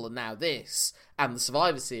Rumble and now this, and the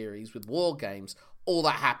Survivor Series with War Games. All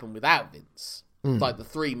that happened without Vince. Like the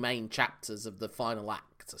 3 main chapters of the final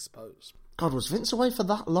act, I suppose. God, was Vince away for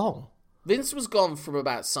that long? Vince was gone from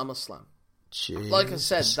about SummerSlam. Jeez. Like I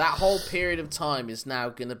said, that whole period of time is now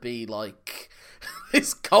going to be like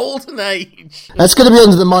this golden age. That's going to be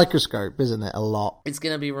under the microscope, isn't it? A lot. It's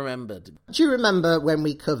going to be remembered. Do you remember when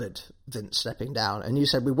we covered Vince stepping down and you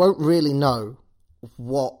said we won't really know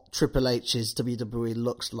what Triple H's WWE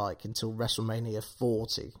looks like until WrestleMania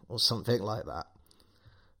 40 or something like that?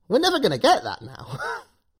 We're never going to get that now.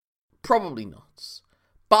 Probably not.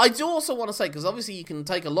 But I do also want to say, because obviously you can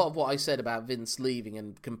take a lot of what I said about Vince leaving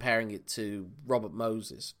and comparing it to Robert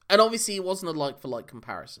Moses. And obviously it wasn't a like-for-like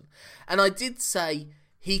comparison. And I did say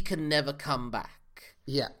he can never come back.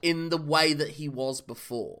 Yeah. In the way that he was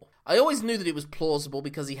before. I always knew that it was plausible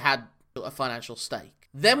because he had a financial stake.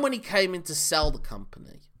 Then when he came in to sell the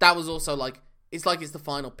company, that was also like it's the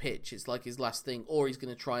final pitch. It's like his last thing. Or he's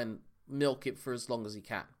going to try and milk it for as long as he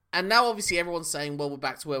can. And now, obviously, everyone's saying, well, we're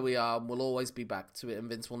back to where we are, and we'll always be back to it, and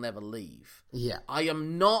Vince will never leave. Yeah. I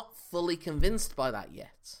am not fully convinced by that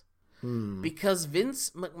yet. Because Vince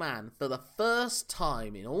McMahon, for the first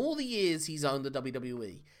time in all the years he's owned the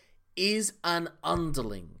WWE, is an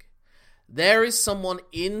underling. There is someone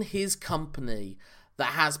in his company that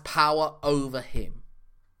has power over him.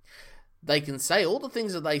 They can say all the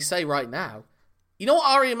things that they say right now. You know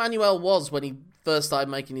what Ari Emanuel was when he first started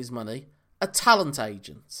making his money? A talent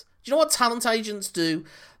agent. Do you know what talent agents do?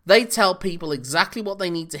 They tell people exactly what they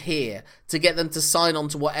need to hear to get them to sign on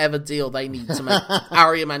to whatever deal they need to make.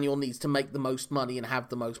 Ari Emanuel needs to make the most money and have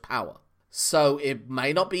the most power. So it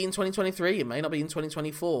may not be in 2023, it may not be in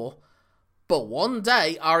 2024, but one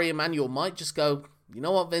day Ari Emanuel might just go, you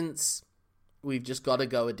know what, Vince? We've just got to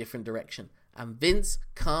go a different direction. And Vince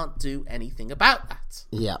can't do anything about that.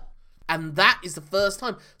 Yeah. And that is the first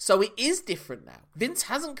time. So it is different now. Vince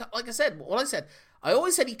hasn't, like I said, I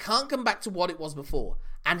always said he can't come back to what it was before.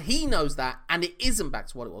 And he knows that, and it isn't back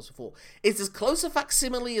to what it was before. It's as close a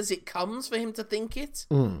facsimile as it comes for him to think it,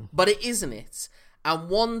 but it isn't it. And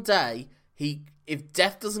one day, if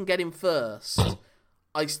death doesn't get him first,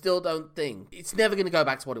 I still don't think, it's never going to go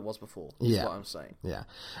back to what it was before, is what I'm saying. Yeah.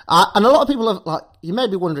 And a lot of people have, you may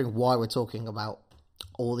be wondering why we're talking about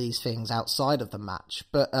all these things outside of the match.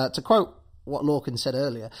 But to quote what Lorcan said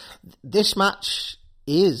earlier, this match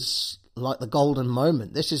is like the golden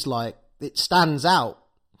moment. This is like, it stands out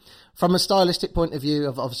from a stylistic point of view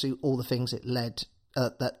of obviously all the things it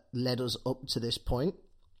that led us up to this point,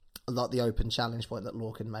 like the open challenge point that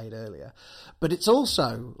Lorcan made earlier. But it's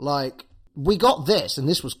also like, we got this and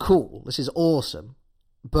this was cool. This is awesome.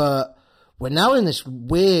 But we're now in this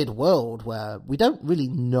weird world where we don't really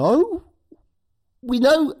know. We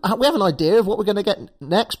have an idea of what we're going to get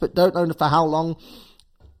next, but don't know for how long.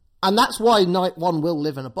 And that's why night one will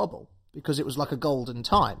live in a bubble, because it was like a golden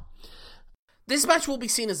time. This match will be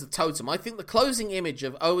seen as a totem. I think the closing image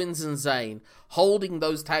of Owens and Zayn holding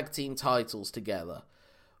those tag team titles together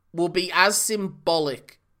will be as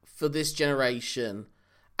symbolic for this generation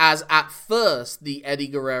as at first the Eddie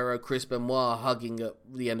Guerrero, Chris Benoit hugging at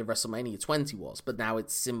the end of WrestleMania 20 was, but now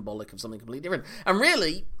it's symbolic of something completely different. And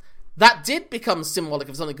really, that did become symbolic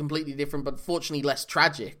of something completely different, but fortunately less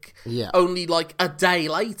tragic. Yeah. Only like a day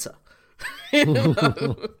later. You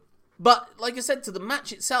know? But, like I said, to the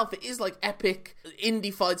match itself, it is, like, epic,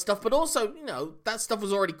 indie-fied stuff, but also, you know, that stuff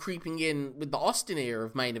was already creeping in with the Austin era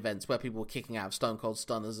of main events, where people were kicking out of Stone Cold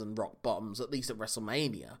Stunners and Rock Bottoms, at least at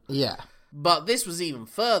WrestleMania. Yeah. But this was even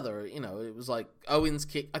further, you know, it was like Owens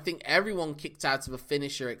I think everyone kicked out of a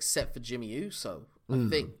finisher except for Jimmy Uso, I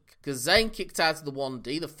think. Because Zayn kicked out of the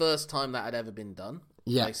 1D, the first time that had ever been done,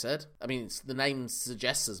 they said. I mean, the name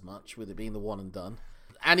suggests as much, with it being the one and done.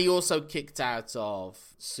 And he also kicked out of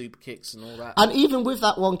super kicks and all that. And even with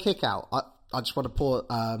that one kick out, I just want to pour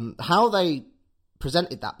how they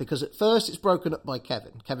presented that, because at first it's broken up by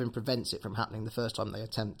Kevin. Kevin prevents it from happening the first time they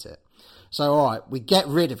attempt it. So, all right, we get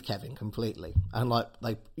rid of Kevin completely. And, like,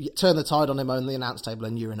 they turn the tide on him on the announce table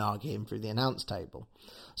and Uranagi him through the announce table.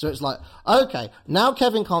 So it's like, okay, now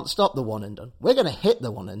Kevin can't stop the one and done. We're going to hit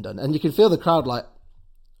the one and done. And you can feel the crowd like,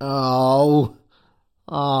 oh...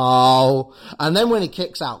 And then when he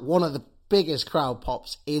kicks out, one of the biggest crowd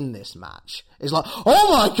pops in this match is like,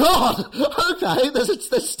 oh my god, okay,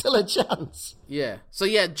 there's still a chance. Yeah. So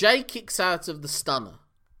yeah, Jay kicks out of the stunner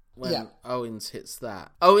when Owens hits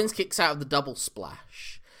that. Owens kicks out of the double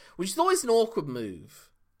splash, which is always an awkward move.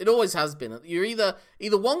 It always has been. You're either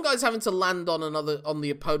one guy's having to land on the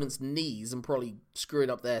opponent's knees and probably screwing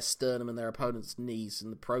up their sternum and their opponent's knees in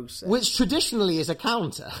the process. Which traditionally is a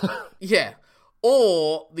counter. Yeah.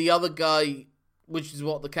 Or the other guy, which is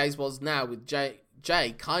what the case was now with Jay,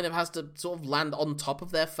 kind of has to sort of land on top of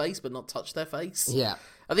their face but not touch their face. Yeah.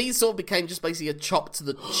 I think it sort of became just basically a chop to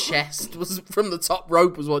the chest was from the top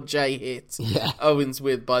rope was what Jay hit Owens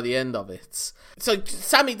with by the end of it. So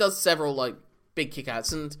Sami does several like big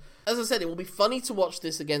kickouts, and as I said, it will be funny to watch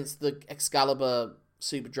this against the Excalibur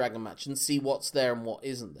Super Dragon match and see what's there and what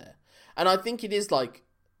isn't there. And I think it is like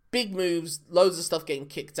big moves, loads of stuff getting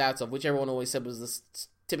kicked out of, which everyone always said was the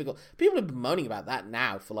typical... People have been moaning about that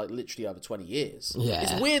now for, like, literally over 20 years. Yeah.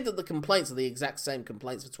 It's weird that the complaints are the exact same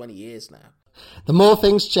complaints for 20 years now. The more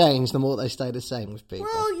things change, the more they stay the same with people.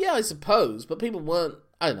 Well, yeah, I suppose, but people weren't...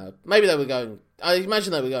 I don't know. Maybe they were going... I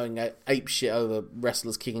imagine they were going ape shit over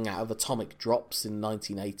wrestlers kicking out of atomic drops in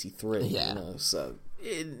 1983. Yeah. You know, so,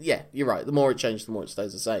 yeah, you're right. The more it changes, the more it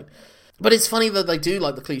stays the same. But it's funny that they do,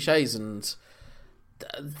 like, the cliches and...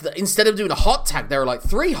 Instead of doing a hot tag, there are like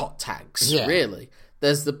 3 hot tags, really.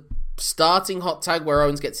 There's the starting hot tag where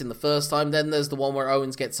Owens gets in the first time, then there's the one where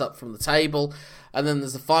Owens gets up from the table, and then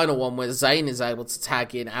there's the final one where Zayn is able to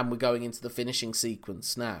tag in, and we're going into the finishing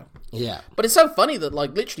sequence now. Yeah. But it's so funny that,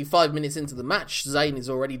 like, literally 5 minutes into the match, Zayn is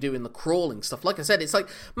already doing the crawling stuff. Like I said, it's like,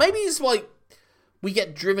 maybe it's like we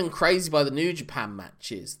get driven crazy by the New Japan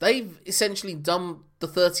matches. They've essentially done the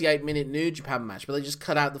 38-minute New Japan match, but they just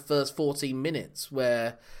cut out the first 14 minutes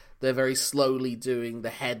where they're very slowly doing the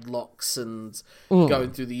headlocks and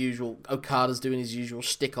going through the usual... Okada's doing his usual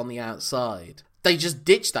shtick on the outside. They just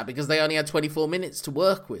ditched that because they only had 24 minutes to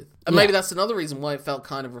work with. And maybe that's another reason why it felt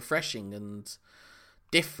kind of refreshing and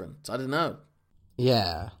different. I don't know.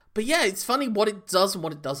 Yeah. But yeah, it's funny what it does and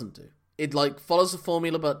what it doesn't do. It, like, follows the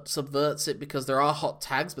formula but subverts it because there are hot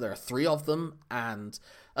tags, but there are 3 of them, and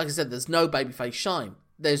like I said, there's no babyface shine.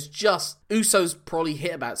 There's just... Usos probably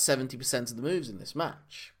hit about 70% of the moves in this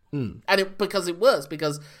match. And because it works,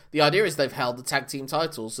 because the idea is they've held the tag team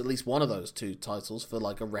titles, at least one of those 2 titles, for,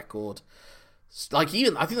 like, a record. Like,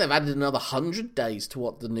 even, I think they've added another 100 days to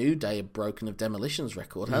what the New Day have broken of Demolition's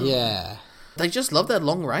record, haven't they? Yeah. They just love their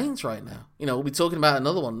long reigns right now. You know, we'll be talking about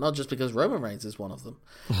another one, not just because Roman Reigns is one of them.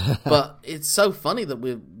 But it's so funny that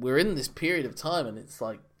we're in this period of time, and it's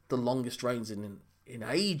like the longest reigns in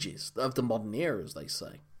ages of the modern era, as they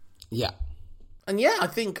say. Yeah. And yeah,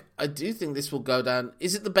 I do think this will go down.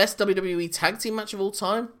 Is it the best WWE tag team match of all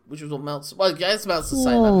time? Which was what Meltzer... Well, I guess Meltzer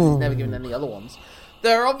saying that because he's never given any other ones.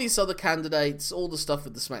 There are obvious other candidates, all the stuff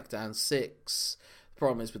with the SmackDown 6. The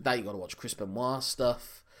problem is with that, you got to watch Chris Benoit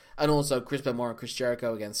stuff. And also Chris Benoit and Chris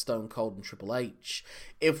Jericho against Stone Cold and Triple H.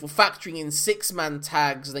 If we're factoring in 6-man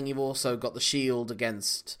tags, then you've also got the Shield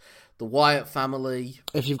against the Wyatt family.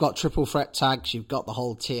 If you've got triple threat tags, you've got the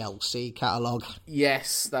whole TLC catalogue.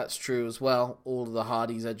 Yes, that's true as well. All of the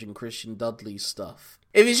Hardys, Edge and Christian Dudley stuff.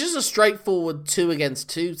 If it's just a straightforward 2 against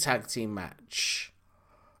 2 tag team match,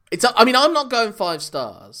 I'm not going 5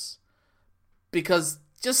 stars because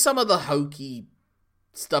just some of the hokey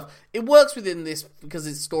stuff. It works within this because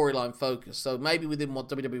it's storyline focused. So maybe within what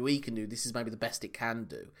WWE can do, this is maybe the best it can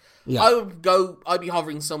do. Yeah. I'd be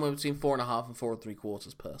hovering somewhere between 4.5 and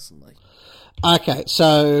 4.75 personally. Okay,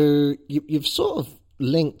 so you've sort of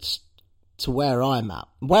linked to where I'm at.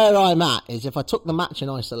 Where I'm at is if I took the match in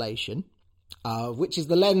isolation, which is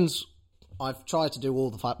the lens I've tried to do all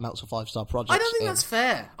the Meltzer 5-star projects. I don't think that's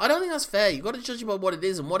fair. You've got to judge it by what it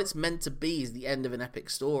is, and what it's meant to be is the end of an epic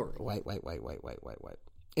story. Wait.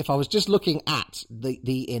 If I was just looking at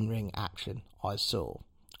the in-ring action I saw,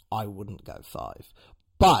 I wouldn't go 5.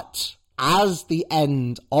 But as the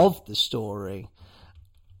end of the story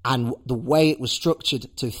and the way it was structured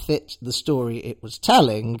to fit the story it was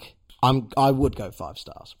telling, I would go 5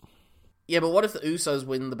 stars. Yeah, but what if the Usos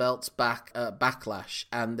win the belts back at Backlash,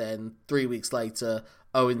 and then 3 weeks later,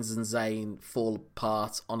 Owens and Zayn fall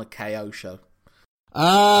apart on a KO show?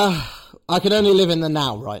 I could only live in the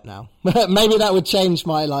now right now. Maybe that would change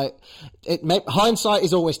my, hindsight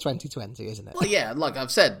is always 20/20, isn't it? Well, yeah, like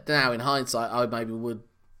I've said, now in hindsight, I maybe would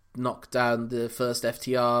knock down the first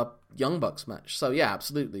FTR Young Bucks match. So yeah,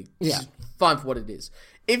 absolutely. Yeah. It's fine for what it is.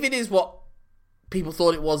 If it is what people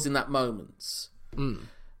thought it was in that moment,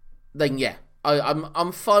 then yeah,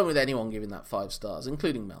 I'm fine with anyone giving that 5 stars,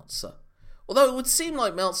 including Meltzer. Although it would seem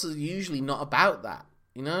like Meltzer's usually not about that,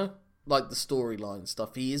 you know? Like the storyline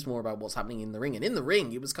stuff. He is more about what's happening in the ring. And in the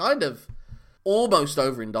ring, it was kind of almost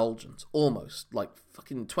overindulgent. Almost. Like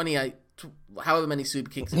fucking 28, however many super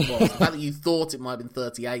kicks it was. The fact that you thought it might have been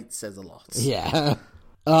 38 says a lot. Yeah.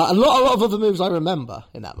 A lot of other moves I remember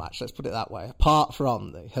in that match, let's put it that way, apart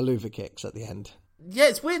from the haluva kicks at the end. Yeah,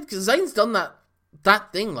 it's weird because Zayn's done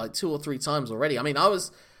that thing like 2 or 3 times already. I mean, I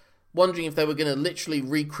was wondering if they were going to literally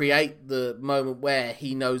recreate the moment where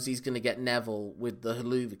he knows he's going to get Neville with the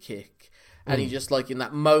haluva kick. And he just, in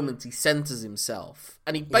that moment, he centers himself.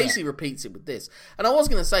 And he basically repeats it with this. And I was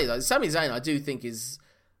going to say, Sami Zayn, I do think is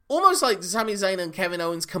almost like Sami Zayn and Kevin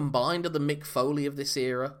Owens combined are the Mick Foley of this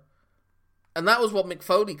era. And that was what Mick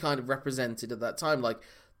Foley kind of represented at that time. Like,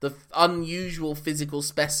 the unusual physical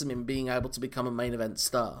specimen being able to become a main event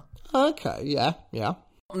star. Okay, yeah.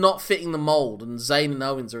 Not fitting the mold, and Zayn and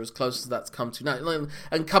Owens are as close as that's come to now.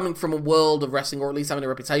 And coming from a world of wrestling, or at least having a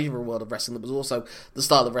reputation for a world of wrestling that was also the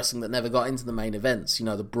style of wrestling that never got into the main events, you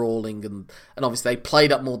know, the brawling, and obviously they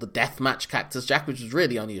played up more the deathmatch Cactus Jack, which was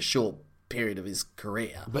really only a short period of his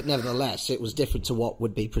career. But nevertheless, it was different to what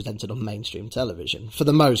would be presented on mainstream television, for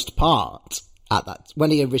the most part, at that when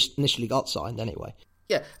he initially got signed, anyway.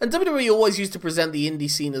 Yeah, and WWE always used to present the indie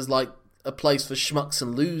scene as, a place for schmucks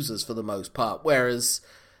and losers for the most part, whereas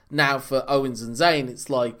now for Owens and Zayn, it's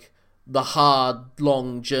the hard,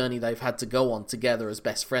 long journey they've had to go on together as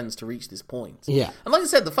best friends to reach this point. Yeah. And like I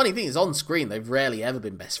said, the funny thing is, on screen, they've rarely ever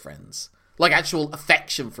been best friends. Like, actual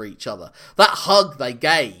affection for each other. That hug they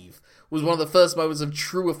gave was one of the first moments of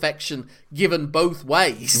true affection given both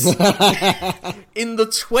ways in the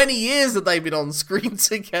 20 years that they've been on screen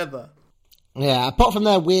together. Yeah, apart from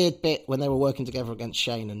their weird bit when they were working together against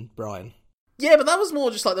Shane and Bryan. Yeah, but that was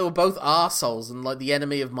more just they were both arseholes and the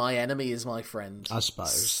enemy of my enemy is my friend. I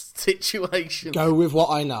suppose. Situation. Go with what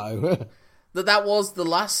I know. that was the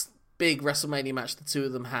last big WrestleMania match the two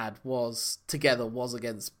of them had was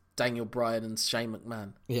against Daniel Bryan and Shane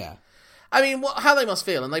McMahon. Yeah. I mean, how they must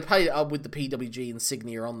feel, and they played it up with the PWG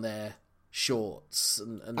insignia on their shorts.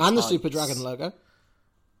 And the Super Dragon logo.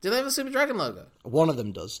 Do they have a Super Dragon logo? One of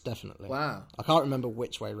them does, definitely. Wow. I can't remember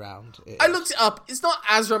which way round it is. I looked it up. It's not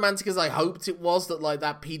as romantic as I hoped it was, that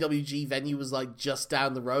that PWG venue was just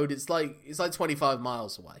down the road. It's 25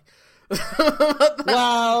 miles away. But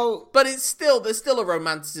there's still a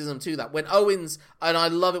romanticism to that. When Owens, and I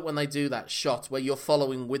love it when they do that shot where you're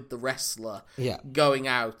following with the wrestler going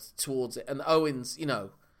out towards it. And Owens,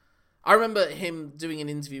 I remember him doing an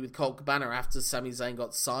interview with Colt Cabana after Sami Zayn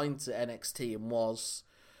got signed to NXT and was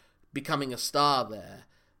becoming a star there,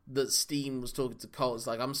 that Steen was talking to Colt. It's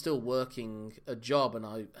I'm still working a job and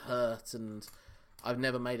I hurt and I've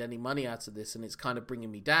never made any money out of this and it's kind of bringing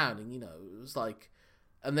me down. And, it was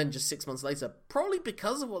and then just 6 months later, probably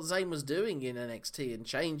because of what Zayn was doing in NXT and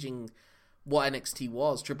changing what NXT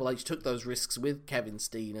was, Triple H took those risks with Kevin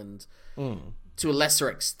Steen and to a lesser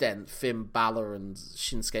extent, Finn Balor and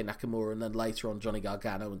Shinsuke Nakamura, and then later on Johnny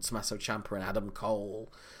Gargano and Tommaso Ciampa and Adam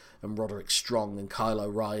Cole and Roderick Strong and Kyle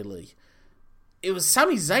O'Reilly. It was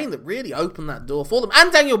Sami Zayn that really opened that door for them.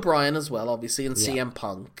 And Daniel Bryan as well, obviously, and CM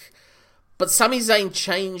Punk. But Sami Zayn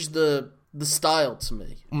changed the style to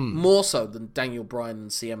me. More so than Daniel Bryan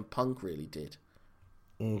and CM Punk really did.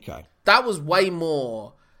 Okay. That was way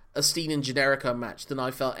more a Steen and Generico match than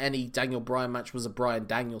I felt any Daniel Bryan match was a Bryan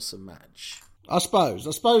Danielson match. I suppose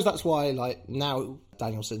that's why, like, now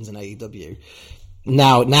Danielson's in AEW.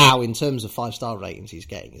 Now, in terms of 5-star ratings, he's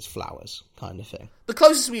getting his flowers, kind of thing. The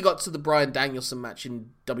closest we got to the Bryan Danielson match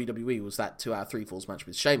in WWE was that 2 out of 3 Falls match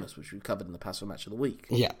with Sheamus, which we've covered in the past for Match of the Week.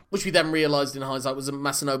 Yeah. Which we then realised in hindsight was a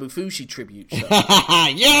Masanobu Fushi tribute show.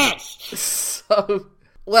 Yes! So,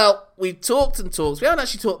 well, we've talked and talked. We haven't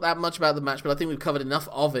actually talked that much about the match, but I think we've covered enough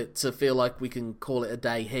of it to feel like we can call it a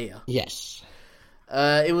day here. Yes.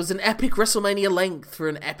 It was an epic WrestleMania length for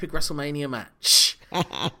an epic WrestleMania match.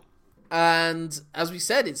 And as we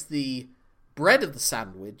said, it's the bread of the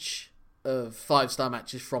sandwich of 5-star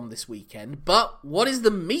matches from this weekend. But what is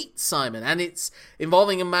the meat, Simon? And it's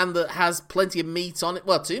involving a man that has plenty of meat on it.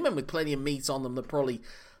 Well, 2 men with plenty of meat on them that probably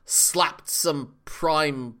slapped some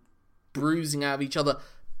prime bruising out of each other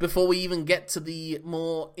before we even get to the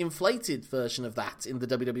more inflated version of that in the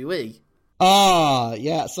WWE.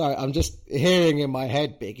 Yeah, sorry, I'm just hearing in my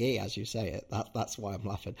head Big E as you say it. That's why I'm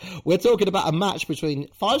laughing. We're talking about a match between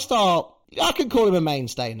 5-star, I can call him a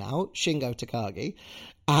mainstay now, Shingo Takagi,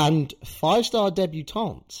 and 5-star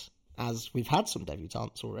debutante, as we've had some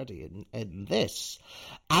debutantes already in this,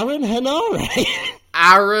 Aaron Henare.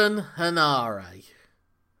 Aaron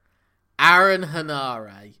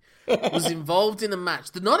Henare was involved in a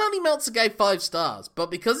match that not only Meltzer gave 5 stars, but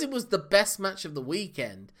because it was the best match of the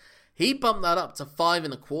weekend, he bumped that up to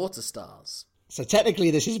 5.25 stars. So technically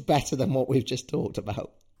this is better than what we've just talked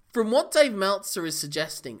about. From what Dave Meltzer is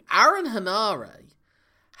suggesting, Aaron Henare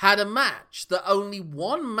had a match that only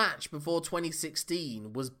one match before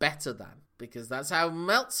 2016 was better than. Because that's how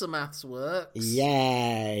Meltzer maths works.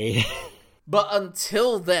 Yay. But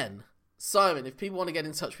until then, Simon, if people want to get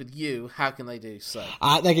in touch with you, how can they do so?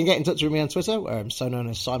 They can get in touch with me on Twitter, where I'm so known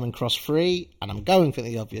as Simon Cross Free, and I'm going for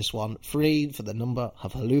the obvious one, free for the number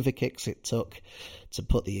of haluva kicks it took to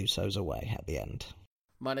put the Usos away at the end.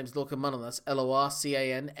 My name's Lorcan Mullen, that's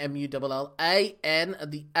LORCANMULLAN,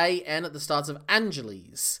 at the AN at the start of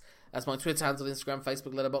Angeles. That's my Twitter handle, Instagram,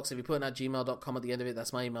 Facebook, letterbox. If you put in at gmail.com at the end of it,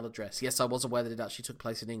 that's my email address. Yes, I was aware that it actually took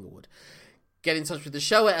place in Inglewood. Get in touch with the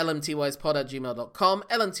show at lmtyspod@gmail.com.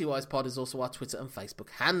 lmtyspod is also our Twitter and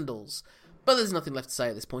Facebook handles. But there's nothing left to say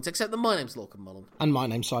at this point, except that my name's Lorcan Mullen. And my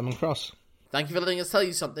name's Simon Cross. Thank you for letting us tell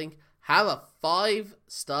you something. Have a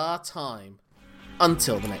 5-star time.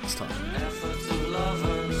 Until the next time. Efforts of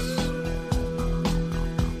lovers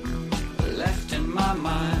left in my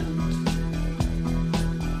mind.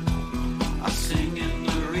 I sing in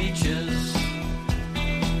the reaches.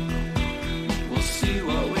 We'll see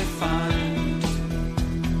what we find.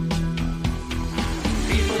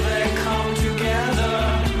 People they come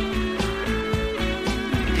together.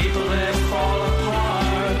 People they fall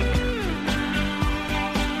apart.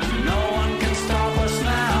 No one can stop us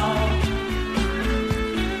now.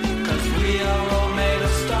 We are all made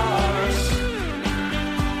of stars.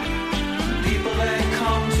 People they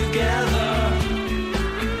come together.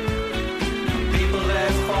 People they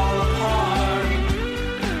fall apart.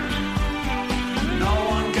 No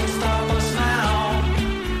one can stop us now.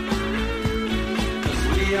 'Cause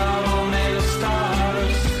we are all made of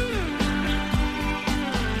stars.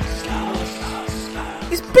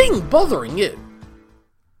 Is Bing bothering you?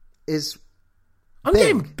 I'm Bing?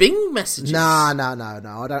 getting Bing messages. No, I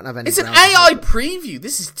don't have any. It's an AI preview.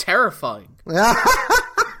 This is terrifying. Oh,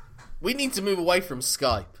 We need to move away from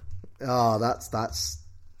Skype. that's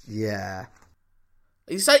yeah.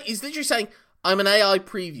 He's literally saying, I'm an AI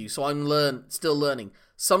preview, so I'm still learning.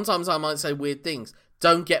 Sometimes I might say weird things.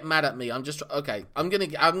 Don't get mad at me. I'm gonna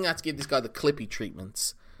have to give this guy the Clippy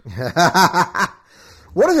treatments.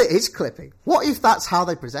 What if it is Clippy? What if that's how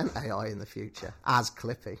they present AI in the future, as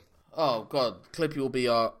Clippy? Oh god, Clippy will be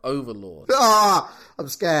our overlord. I'm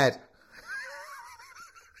scared.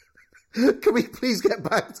 Can we please get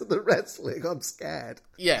back to the wrestling? I'm scared.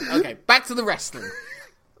 Yeah, okay, back to the wrestling.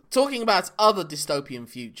 Talking about other dystopian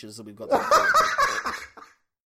futures that we've got to